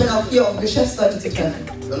 aber ich bin auch hier, um Geschäftsleute zu treffen.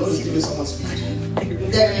 The Lord is giving someone speed.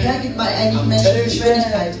 Der Herr gibt mal einigen Menschen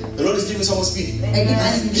Geschwindigkeit. The Lord is giving someone speed. Er gibt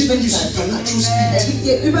einigen Giving you Geschwindigkeit. supernatural Er speed. gibt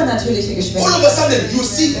dir übernatürliche All Geschwindigkeit. of a sudden, you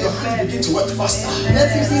see your hands begin to work faster.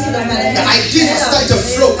 Plötzlich siehst du, dass deine The Hände ideas are starting to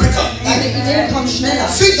schneller, flow quicker. deine Ideen kommen schneller.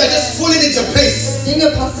 Things are just falling into place. Dinge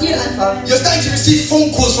passieren einfach. You're starting to receive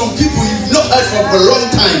phone calls from people you've not heard from for a long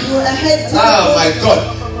time. Du erhältst Oh my God.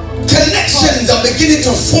 Connections are beginning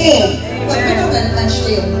to form. Verbindungen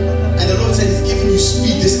entstehen. And the Lord said He's giving you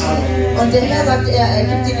speed this hour. Und der Herr sagt, er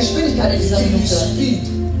gibt dir Geschwindigkeit in He's dieser giving you Minute. speed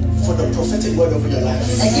for the prophetic word over your life.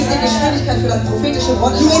 Er gibt dir Geschwindigkeit für das prophetische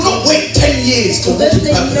Wort. You will not wait 10 years to Du walk wirst in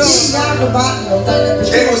nicht 10 purpose. Jahre warten, um deine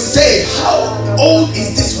They will say, how old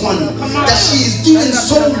is this one that she is doing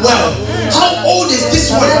so well? How old is this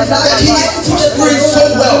one that he is prospering so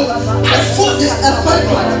well? I thought this Erfolg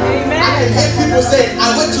hat. I can hear people say,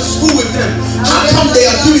 I went to school with them. How come they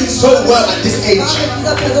are doing so well at this age?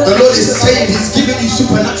 The Lord is saying He's giving you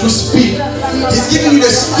supernatural speed. He's giving you the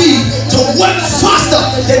speed to work faster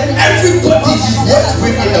than everybody you've worked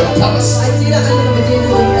with in the past. Als jeder andere, mit dem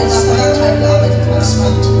du in der Vergangenheit gearbeitet hast.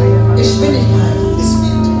 Geschwindigkeit.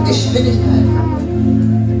 Geschwindigkeit.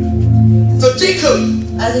 So Jacob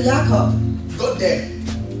Also Jakob got there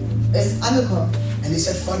ist angekommen. and he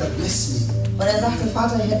said, Father, bless me. Und er sagte,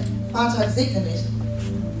 Vater, segne mich.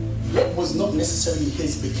 What was not necessarily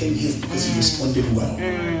his became his because he responded well.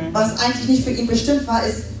 Was eigentlich nicht für ihn bestimmt war,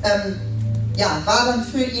 war dann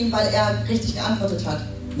für ihn, weil er richtig geantwortet hat.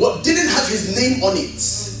 What didn't have his name on it,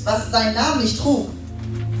 Was seinen Namen nicht trug,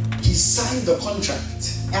 he signed the contract.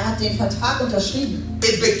 er hat den Vertrag unterschrieben.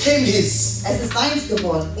 It became his, Es ist seins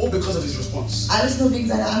geworden. all because of his response. Alles nur wegen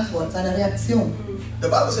seiner Antwort, seiner Reaktion. The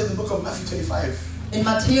Bible says in the book of Matthew 25, In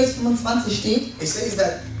Matthäus 25 steht, it says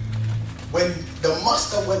that when the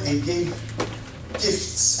master went and gave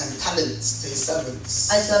gifts and talents to his servants,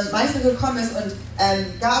 als der Meister gekommen ist und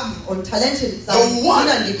Gaben und Talente The seinen one-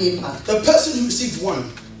 Dienern gegeben hat, the person who received one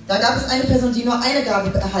da gab es eine Person, die nur eine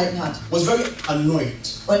Gabe erhalten hat. was very annoyed.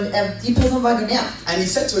 Und die Person war genervt. And he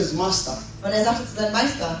said to his master, Und er sagte zu seinem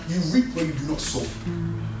Meister, you reap where you do not sow.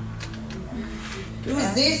 Du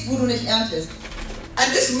siehst, wo du nicht erntest.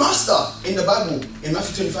 And this master in the Bible, in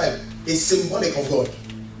Matthew 25, is symbolic of God.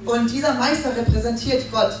 Und dieser Meister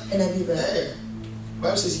repräsentiert Gott in der Bibel. Yeah. The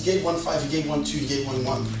Bible says he gave one 5, he gave one 2, he gave one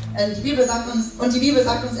 1. Die Bibel sagt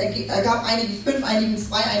uns, er gab einigen 5, einigen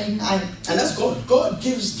 2, einigen 1. And that's God. God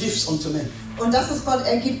gives gifts unto men. Und das ist Gott,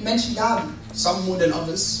 er gibt Menschen Gaben. Some more than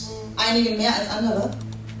others, Einige mehr als andere.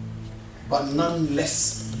 but none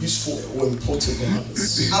less useful or important than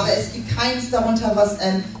others. Aber es gibt keins darunter, was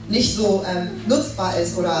nicht so nutzbar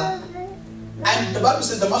ist. Oder And the Bible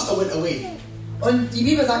says the master went away. und die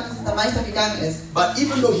Bibel sagt, dass der Meister gegangen ist. But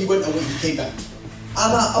even though he went away, he came back.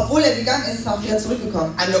 Aber obwohl er gegangen ist, ist er auch wieder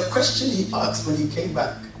zurückgekommen. And the question he asked when he came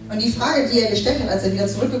back Und die Frage, die er gestellt hat, als er wieder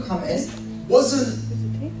zurückgekommen ist, wasn't,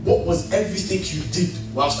 what was everything you did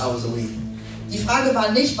whilst I was away? die Frage war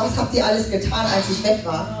nicht, was habt ihr alles getan, als ich weg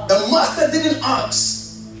war? The master didn't ask,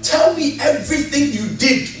 tell me everything you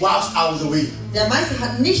did whilst I was away. Der Meister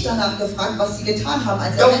hat nicht danach gefragt, was sie getan haben,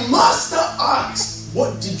 als er The weg war. master asked,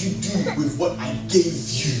 what did you do with what I gave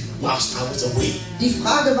you whilst I was away? Die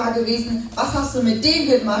Frage war gewesen, was hast du mit dem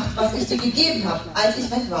gemacht, was ich dir gegeben habe, als ich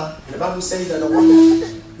weg war? And the Bible says that the one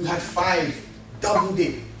who had 5 doubled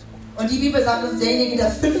it. Und die Bibel sagt uns, derjenige, der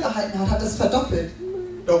 5 erhalten hat, hat es verdoppelt.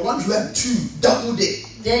 The one who had 2 doubled it.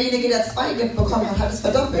 Derjenige, der 2 bekommen hat, hat es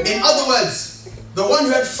verdoppelt. In other words, the one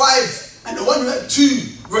who had 5 and the one who had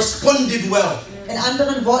 2 responded well. In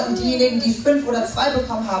anderen Worten, diejenigen, die 5 oder 2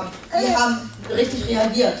 bekommen haben, die haben richtig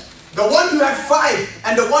reagiert. The one who had 5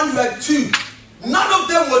 and the one who had 2, none of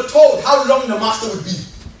them were told how long the master would be.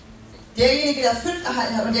 Derjenige, der 5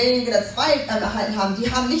 erhalten hat und derjenige, der 2 erhalten haben,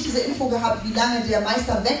 die haben nicht diese Info gehabt, wie lange der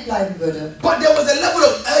Meister wegbleiben würde. But there was a level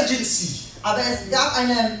of urgency, Aber es gab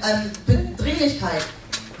eine Dringlichkeit.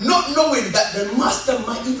 not knowing that the master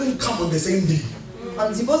might even come on the same day.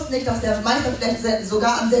 Und sie wussten nicht, dass der Meister vielleicht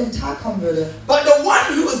sogar am selben Tag kommen würde. But the one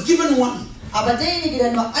who was given 1, Aber derjenige,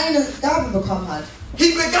 der nur eine Gabe bekommen hat,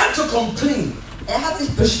 he began to complain. er hat sich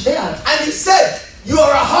beschwert. And he said, you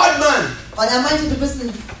are a hard man. Und er meinte, du bist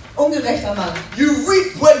ein ungerechter Mann. You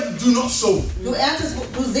reap where you do not sow. Du erntest,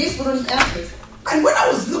 du siehst, wo du nicht erntest. And when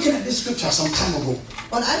I was looking at this scripture some time ago,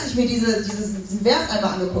 Und als ich mir diesen Vers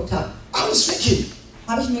einmal angeguckt habe, I was thinking,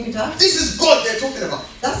 habe ich mir gedacht, this is God they're talking about.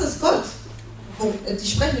 das ist Gott. Die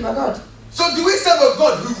sprechen über Gott. So do we serve a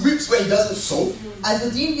God who reaps where he doesn't sow? Also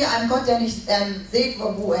dienen wir einem Gott, der nicht sieht,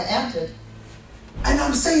 wo er erntet. And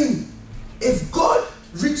I'm saying, if God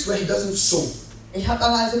reaps where he doesn't sow, Ich habe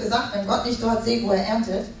dann also gesagt, wenn Gott nicht dort sieht, wo er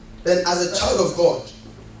erntet, then as a child of God,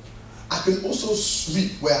 I can also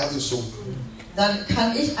reap where I haven't sown. dann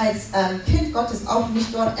kann ich als Kind Gottes auch nicht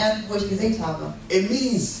dort ernten, wo ich gesät habe. It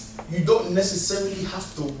means you don't necessarily have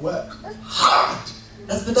to work hard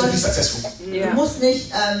Das to be bedeutet, successful. du musst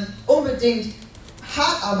nicht unbedingt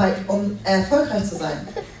hart arbeiten, um erfolgreich zu sein.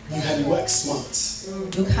 You can work smart.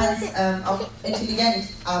 Du kannst auch intelligent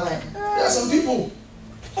arbeiten. There are some people,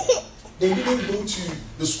 they didn't go to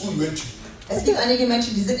the school you went to. Es gibt einige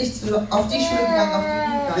Menschen, die sind nicht auf die Schule gegangen,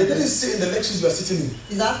 auf die They du gegangen didn't bist. sit in the lectures you are sitting in.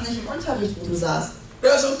 Sie saßen nicht im Unterricht, wo du saßt.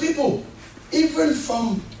 There are some people, even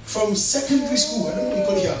from secondary school, I don't know what you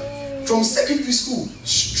call it here, from secondary school,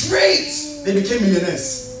 straight, they became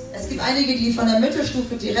millionaires. Es gibt einige, die von der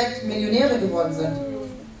Mittelstufe direkt Millionäre geworden sind.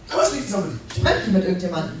 Can I speak to somebody? Spreche mit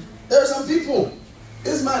irgendjemandem. There are some people,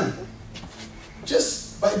 this man,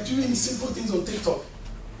 just by doing simple things on TikTok,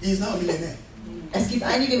 he is now a millionaire. Es gibt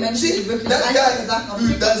einige Menschen, See, die wirklich that einfache Sachen auf guy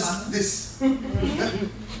who TikTok does machen. this,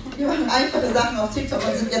 Die machen einfache Sachen auf TikTok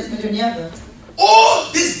und sind jetzt Millionäre.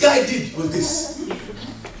 all this guy did was this.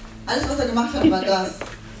 Alles, was er gemacht hat, war das.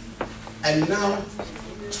 And now,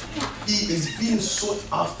 he is being sought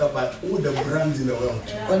after by all the brands in the world.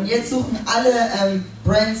 Und jetzt suchen alle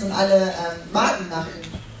Brands und alle Marken nach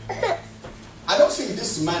ihm. I don't think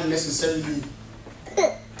this man necessarily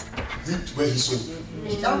reaped where he sowed.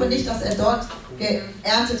 Ich glaube nicht, dass er dort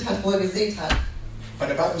geerntet hat, wo er gesät hat. But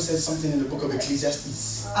the Bible says something in the book of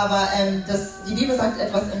Ecclesiastes. Aber die Bibel sagt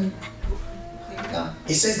etwas im... Ja.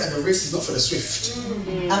 It says that the race is not for the swift.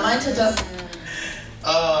 Er meinte, dass...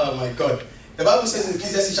 Oh my God. The Bible says in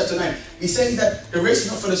Ecclesiastes chapter 9, it says that the race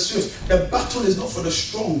is not for the swift, the battle is not for the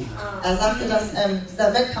strong. Er sagte, dass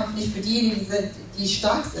dieser Wettkampf nicht für diejenigen sind, die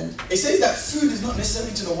stark sind. It says that food is not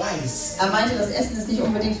necessarily to the wise. Er meinte, das Essen ist nicht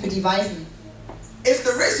unbedingt für die Weisen. If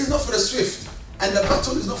the race is not for the swift and the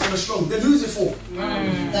battle is not for the strong, then who is it for?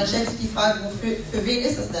 Dann stellt sich die Frage, für wen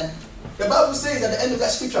ist es denn? The Bible says at the end of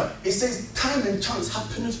that scripture, it says time and chance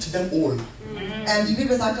happeneth to them all. Die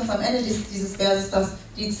Bibel sagt uns am Ende dieses Verses, dass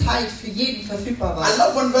die Zeit für jeden verfügbar war. I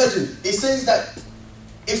love one version. It says that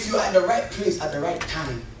if you're at the right place at the right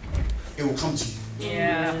time, it will come to you.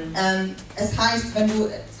 Es heißt, wenn du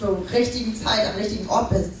zur richtigen Zeit am richtigen Ort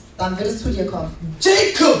bist, dann wird es zu dir kommen.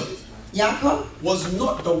 Jakob was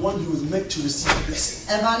not the one who was meant to receive the blessing.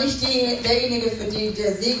 Er war nicht derjenige, für den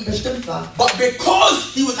der Segen bestimmt war. But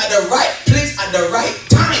because he was at the right place at the right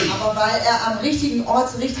time. Aber weil er am richtigen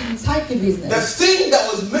Ort zur richtigen Zeit gewesen The ist. thing that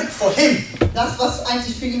was meant for him. Das, was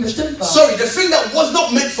eigentlich für ihn bestimmt war. Sorry, the thing that was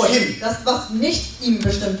not meant for him. Das, was nicht ihm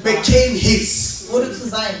bestimmt war, Became his. wurde zu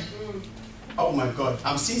sein. Oh my God,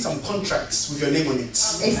 I'm seeing some contracts with your name on it.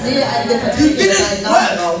 Ich sehe einige You Verträge mit didn't deinem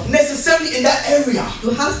Namen drauf. work necessarily in that area.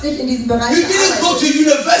 Du hast nicht in diesem Bereich You didn't go to gearbeitet.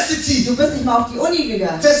 university Du bist nicht mal auf die Uni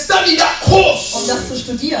gegangen, to study that um course. das zu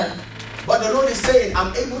studieren. But the Lord is saying,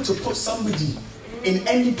 I'm able to put somebody in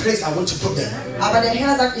any place I want to put them. Aber der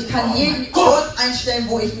Herr sagt, ich kann jeden Ort einstellen,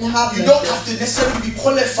 wo ich ihn haben You don't möchte. have to necessarily be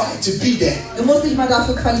qualified to be there. Du musst nicht mal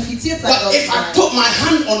dafür qualifiziert sein, But dort if zu I sein. put my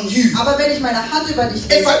hand on you, Aber wenn ich meine Hand über dich if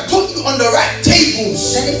lege, I put you on the right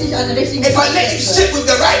tables, wenn ich dich an den richtigen if I Platz let you setze, sit with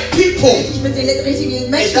the right wenn people, ich dich mit den richtigen it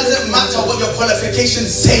Menschen doesn't matter what your qualification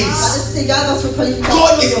dann says. ist es egal, was für God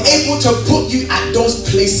Qualifikationen is du hast. able to put you at those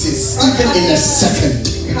places even in a second.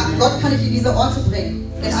 Gott kann dich in diese Orte bringen.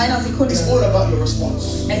 In einer Sekunde. It's all about your response.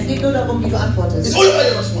 Es geht nur darum, wie du antwortest. It's all about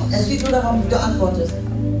your response. Es geht nur darum, wie du antwortest.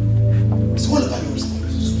 It's all about your response.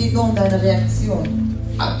 Es geht nur um deine Reaktion.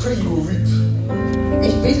 I pray you will reap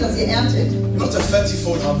Ich bete, dass ihr erntet. not a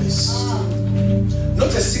 30-fold harvest, not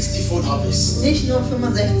a 60-fold harvest. Nicht nur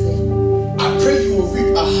 65. I pray you will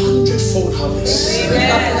reap a 100-fold Ich harvest. bete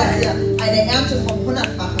dafür, dass ihr eine Ernte vom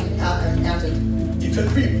 100-fachen erntet. You can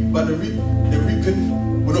reap, but the reaping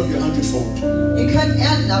will not be 100-fold. Ihr könnt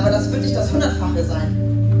ernten, aber das wird nicht das 100-fache sein.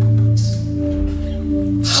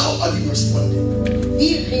 How are you responding?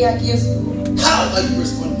 Wie reagierst du? How are you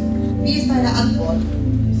responding? Wie ist deine Antwort?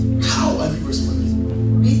 How are you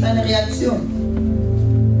responding? Wie ist deine Reaktion?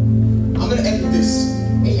 I'm going to end with this.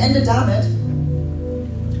 Ich ende damit.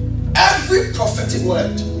 Every prophetic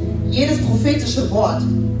word Jedes prophetische Wort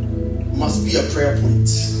must be a prayer point.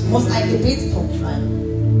 muss ein Gebetspunkt sein.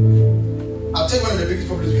 I'll tell you one of the biggest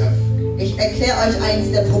problems we have. Ich erkläre euch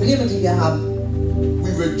eins der Probleme, die wir haben.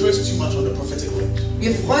 We rejoice too much on the prophetic word.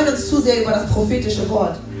 Wir freuen uns zu sehr über das prophetische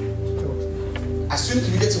Wort. As soon as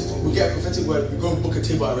we get a prophetic word, we go and book a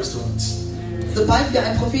table at a restaurant. Sobald wir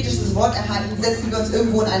ein prophetisches Wort erhalten, setzen wir uns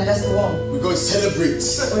irgendwo in ein Restaurant We go and celebrate.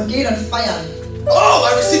 und gehen und feiern. Oh,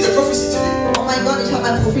 I received a prophecy today. Oh mein Gott, ich habe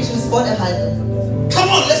ein prophetisches Wort erhalten. Come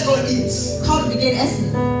on, let's go and eat. Komm, wir gehen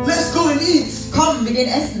essen. Let's go and eat. Komm, wir gehen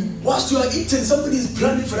essen. Whilst you are eating, somebody is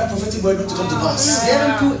planning for that prophetic word not to come to pass.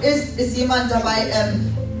 Während du isst, ist jemand dabei,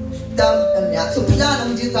 zu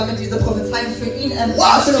planen, damit diese Prophezeiung für ihn Whilst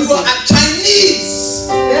Erfüllung you are geht. at Chinese,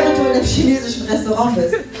 Während du in einem chinesischen Restaurant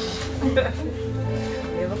bist.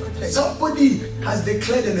 somebody has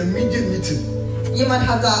declared an immediate meeting. Jemand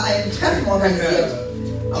hat da ein Treffen organisiert.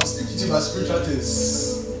 I'm speaking to my spiritual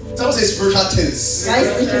things. Someone say spiritual things.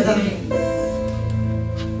 Geistliche Sachen.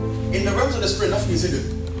 In the realms of the spirit, nothing is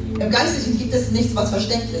hidden. Im Geistlichen gibt es nichts, was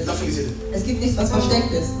versteckt ist. Nothing is hidden. Es gibt nichts, was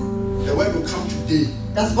versteckt ist. The word will come today.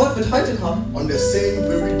 Das Wort wird heute kommen On the same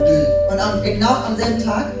very day, und genau am selben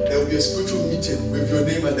Tag there will be a spiritual meeting with your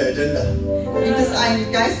name at the agenda. gibt es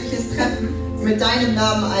ein geistliches Treffen mit deinem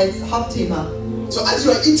Namen als Hauptthema. So as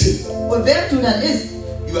you are eating, Und während du dann isst,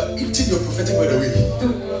 you are eating your prophetic word away.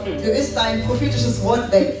 du isst dein prophetisches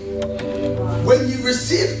Wort weg. When you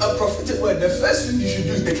receive a prophetic word, the first thing you should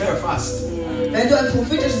do is declare a fast. Wenn du ein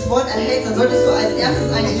prophetisches Wort erhältst, dann solltest du als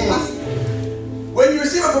erstes eigentlich fasten. When you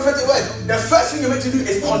receive a prophetic word, the first thing you're meant to do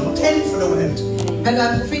is contend for the word. Wenn du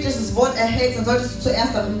ein prophetisches Wort erhältst, dann solltest du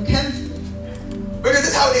zuerst darum kämpfen. Because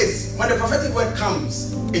this is how it is. When the prophetic word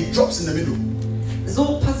comes, it drops in the middle.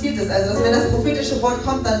 So passiert es. Also, dass wenn das prophetische Wort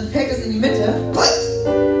kommt, dann fällt es in die Mitte. But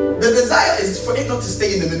the desire is for it not to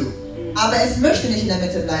stay in the middle. Aber es möchte nicht in der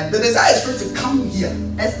Mitte bleiben. The desire is for it to come here.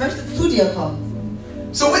 Es möchte zu dir kommen.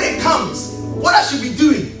 So when it comes, what I should be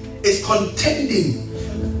doing is contending,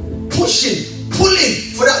 pushing,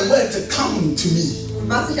 pulling for that word to come to me. Und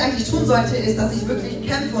was ich eigentlich tun sollte, ist, dass ich wirklich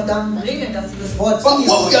kämpfe und darum ringe, dass dieses Wort zu But mir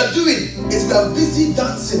what we kommt. are doing is we are busy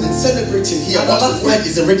dancing and celebrating here. Aber But the word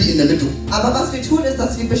is already in the middle. Aber was wir tun, ist,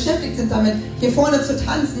 dass wir beschäftigt sind damit, hier vorne zu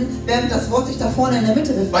tanzen, während das Wort sich da vorne in der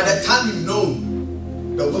Mitte By befindet. the time you've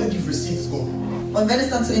known, the word you've received is gone. Und wenn es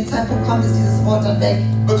dann zu dem Zeitpunkt kommt, ist dieses Wort dann weg.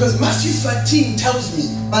 Because Matthew 13 tells me,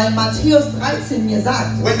 Weil Matthäus 13 mir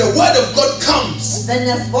sagt, when the word of God comes, wenn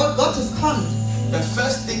das Wort Gottes kommt, the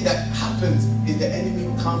first thing that happens is the enemy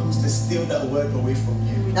comes to steal that word away from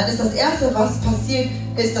you. dann ist das Erste, was passiert,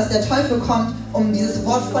 ist, dass der Teufel kommt, um dieses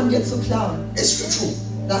Wort von dir zu klauen. It's scriptural.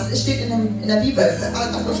 Das steht in der Bibel.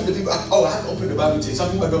 I know from the people, I haven't opened the Bible today. Some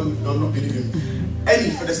people don't not believe him.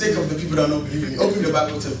 Any, for the sake of the people that don't believe in me, open the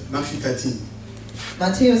Bible to Matthew 13.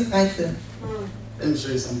 Matthäus 13. Let me show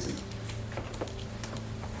you something.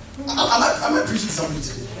 Am I preaching something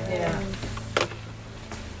today? Yeah.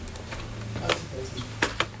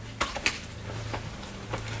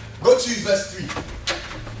 Go to verse 3.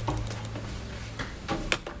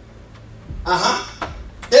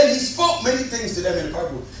 Then he spoke many things to them in the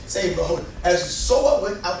parable, saying, behold, as the sower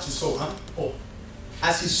went out to sow,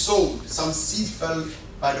 as he sowed, some seed fell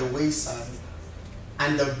by the wayside,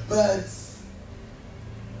 and the birds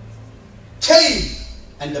came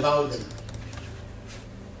and devoured them.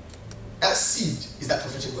 That seed is that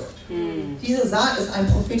prophetic word. Diese Saat ist ein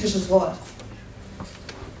prophetisches Wort.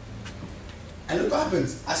 And look what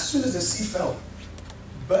happens. As soon as the seed fell,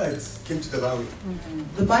 birds came to devour it.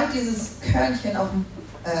 Sobald dieses Körnchen auf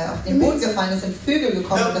den Boden gefallen ist, sind Vögel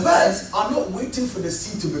gekommen. The birds are not waiting for the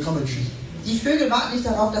seed to become a tree. Die Vögel warten nicht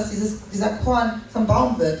darauf, dass dieser Korn zum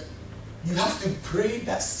Baum wird. You have to pray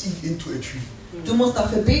that seed into a tree. Du musst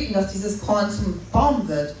dafür beten, dass dieses Korn zum Baum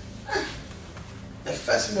wird. The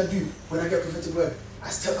first thing I do when I get a prophetic word, I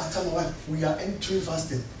tell my wife, we are entering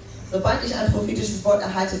fasting. Sobald ich ein prophetisches Wort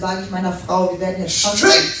erhalte, sage ich meiner Frau, wir werden jetzt fasten.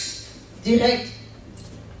 Straight! Direkt.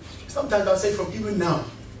 Sometimes I'll say from even now.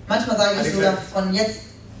 Manchmal sage ich sogar, von jetzt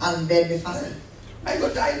an werden wir fasten. I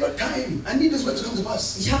got time. I need this word to come to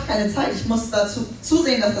pass. Ich habe keine Zeit, ich muss dazu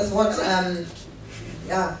zusehen, dass das Wort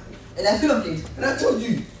in Erfüllung geht. And I told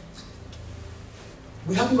you,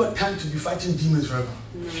 we haven't got time to be fighting demons forever.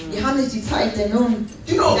 Wir haben nicht die Zeit, Dämonen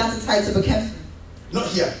die ganze Zeit zu bekämpfen. Not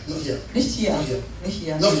here. Nicht hier. Not here. Nicht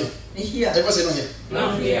hier. Not here. Nicht hier. Everyone say not here.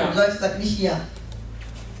 Not here. Die Leute sagen nicht hier.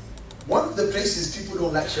 One of the places people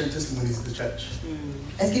don't like sharing testimonies is the church.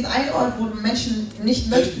 Es gibt einen Ort, wo Menschen nicht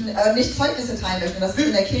Zeugnisse teilen möchten, das ist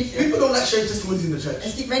in der Kirche. People don't like sharing testimonies in the church.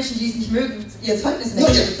 Es gibt Menschen, die es nicht mögen, ihr Zeugnis in der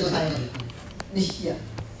Kirche zu teilen. Nicht hier.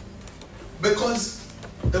 Because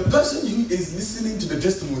the person who is listening to the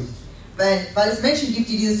testimony, Weil es Menschen gibt,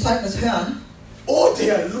 die dieses Zeugnis hören. all they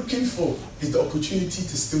are looking for is the opportunity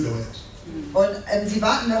to steal the word. Und sie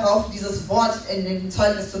warten darauf, dieses Wort in dem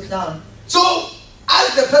Zeugnis zu klauen. So,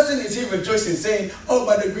 as the person is here rejoicing, saying, oh,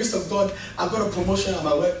 by the grace of God, I got a promotion at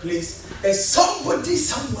my workplace, there's somebody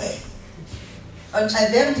somewhere. Und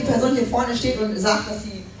während die Person hier vorne steht und sagt, dass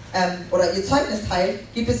sie oder ihr Zeugnis teilt,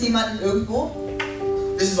 gibt es jemanden irgendwo.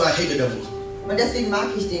 This is why I hate the devil. Und deswegen mag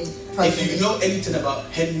ich den If Teufel you nicht. know anything about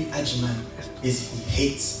Henry Adjiman, is he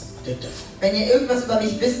hates the devil. Wenn ihr irgendwas über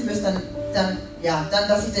mich wissen müsst, dann,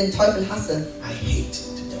 dass ich den Teufel hasse. I hate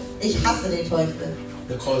the devil. Ich hasse den Teufel.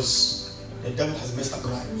 Because the devil has messed up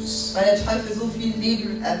lives. Weil der Teufel so viel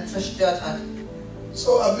Leben zerstört hat.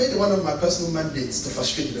 So I've made one of my personal mandates to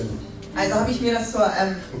frustrate the devil. Also habe ich mir das zur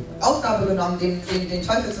Aufgabe genommen, den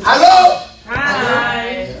Teufel zu Hello!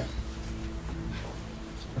 Hi! Yeah.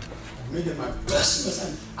 I made it my personal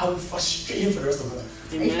sign. I will frustrate him for the rest of my life.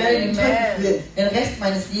 Ich werde den Teufel für den Rest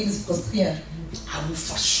meines Lebens frustrieren. I will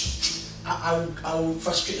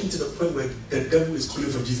frustrate him to the point where the devil is calling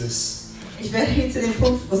for Jesus. Ich werde ihn zu dem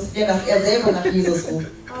Punkt frustrieren, dass er selber nach Jesus ruft.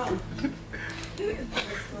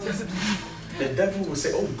 The devil will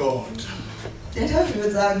say, oh God. Der Teufel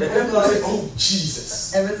wird sagen, The oh devil will say, Gott. oh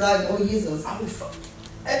Jesus. Er wird sagen, oh Jesus.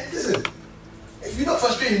 Listen, if you don't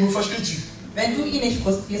frustrate him, he will frustrate you. Wenn du ihn nicht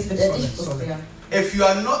frustrierst, wird er dich frustrieren. If you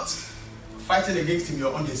are not fighting against him,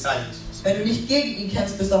 you're on his side. Wenn du nicht gegen ihn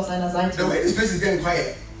kämpfst, bist du auf seiner Seite. The way this place is getting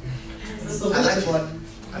quiet, Es ist so I ruhig like it. geworden.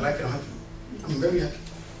 I like it. I'm happy. I'm very happy.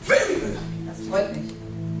 Very, very happy. Das freut mich.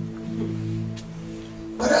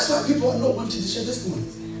 But that's why people are not wanting to share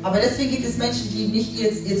testimonies. Aber deswegen gibt es Menschen, die nicht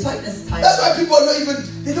ihr Zeugnis teilen. That's why people are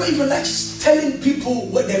they don't even like telling people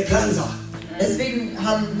what their plans are. Deswegen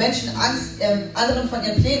haben Menschen Angst, anderen von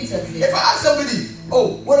ihren Plänen zu If erzählen. I ask somebody,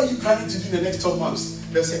 oh, what are you planning to do in the next 12 months?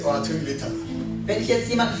 They'll say, oh, I'll tell you later. Wenn ich jetzt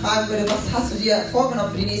jemanden fragen würde, was hast du dir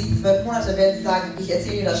vorgenommen für die nächsten 12 Monate, werden sie sagen, ich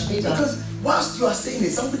erzähle dir das später. Because whilst you are saying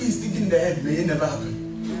it, somebody is thinking in their head, may it never happen.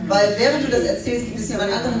 Weil während du das erzählst, gibt es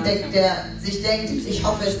jemand anderen, der sich denkt, ich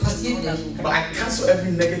hoffe, es passiert nicht. But I cancel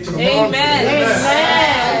every negative. Amen.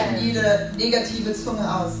 Halten jede negative Zunge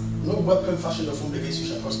aus. No weapon fashioned or formed against you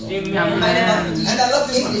shall prosper. Keine Waffe, die And I love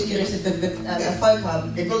this gegen one. dich gerichtet wird Erfolg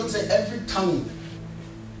haben. It goes to say, every tongue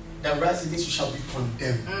that rises against you shall be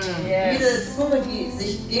condemned. Jede Zunge, die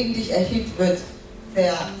sich gegen dich erhebt, wird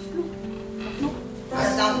verdammt.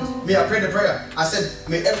 May I pray the prayer? I said,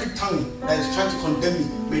 may every tongue that is trying to condemn me,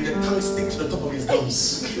 may the tongue stick to the top of his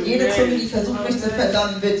gums. Jede Zunge, die versucht, mich zu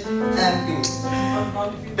verdammen, wird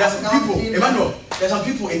There's some people, Emmanuel, there's some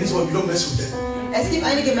people in this world, you don't mess with them. Es gibt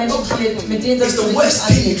einige Menschen hier, mit denen It's sollst du the dich worst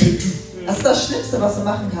nicht thing you anlegen. can do. Das ist das Schlimmste, was du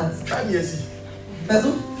machen kannst. Try me and see.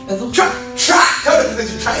 Versuch. Try. Tell the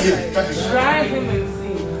person to try him. Try him and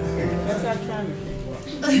see. That's our trying.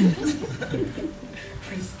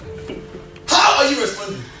 How are you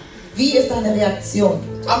responding? Wie ist deine Reaktion?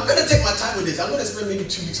 I'm going to take my time with this. I'm going to spend maybe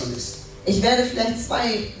 2 weeks on this. Ich werde vielleicht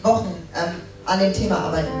 2 Wochen an dem Thema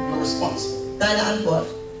arbeiten. Your response. Deine Antwort.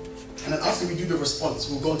 And then after we do the response,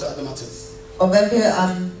 we'll go into other matters. Und wenn wir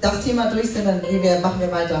das Thema durch sind, dann machen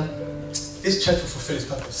wir weiter. This church will fulfill its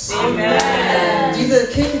purpose. Amen. Diese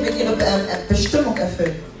Kirche wird ihre Bestimmung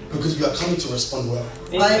erfüllen. Because we are coming to respond well.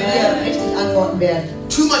 Weil wir richtig antworten werden.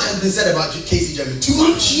 Too much has been said about Casey German. Too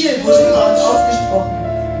much. Viel wurde über uns ausgesprochen.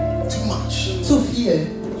 Too much. Zu viel.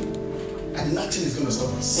 And nothing is going to stop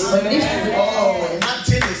us. Und nichts wird uns aufhalten.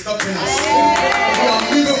 Nothing is stopping us. We are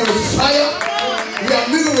moving with fire. We are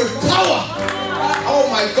moving with power. Oh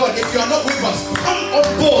my God, if you are not with us, come on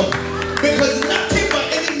board. Because nothing but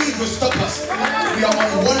any means will stop us. We are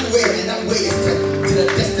on one way, and that way is to the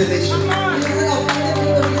destination. Wir sind auf einem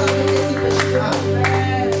Weg und dieser Weg ist die Bestimmung.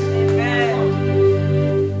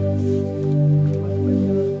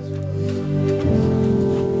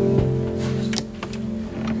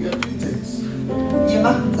 We are doing things. Wir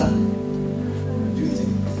machen Sachen. Doing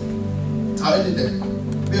things. I'll end it there.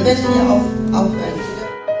 Wir werden hier aufhören.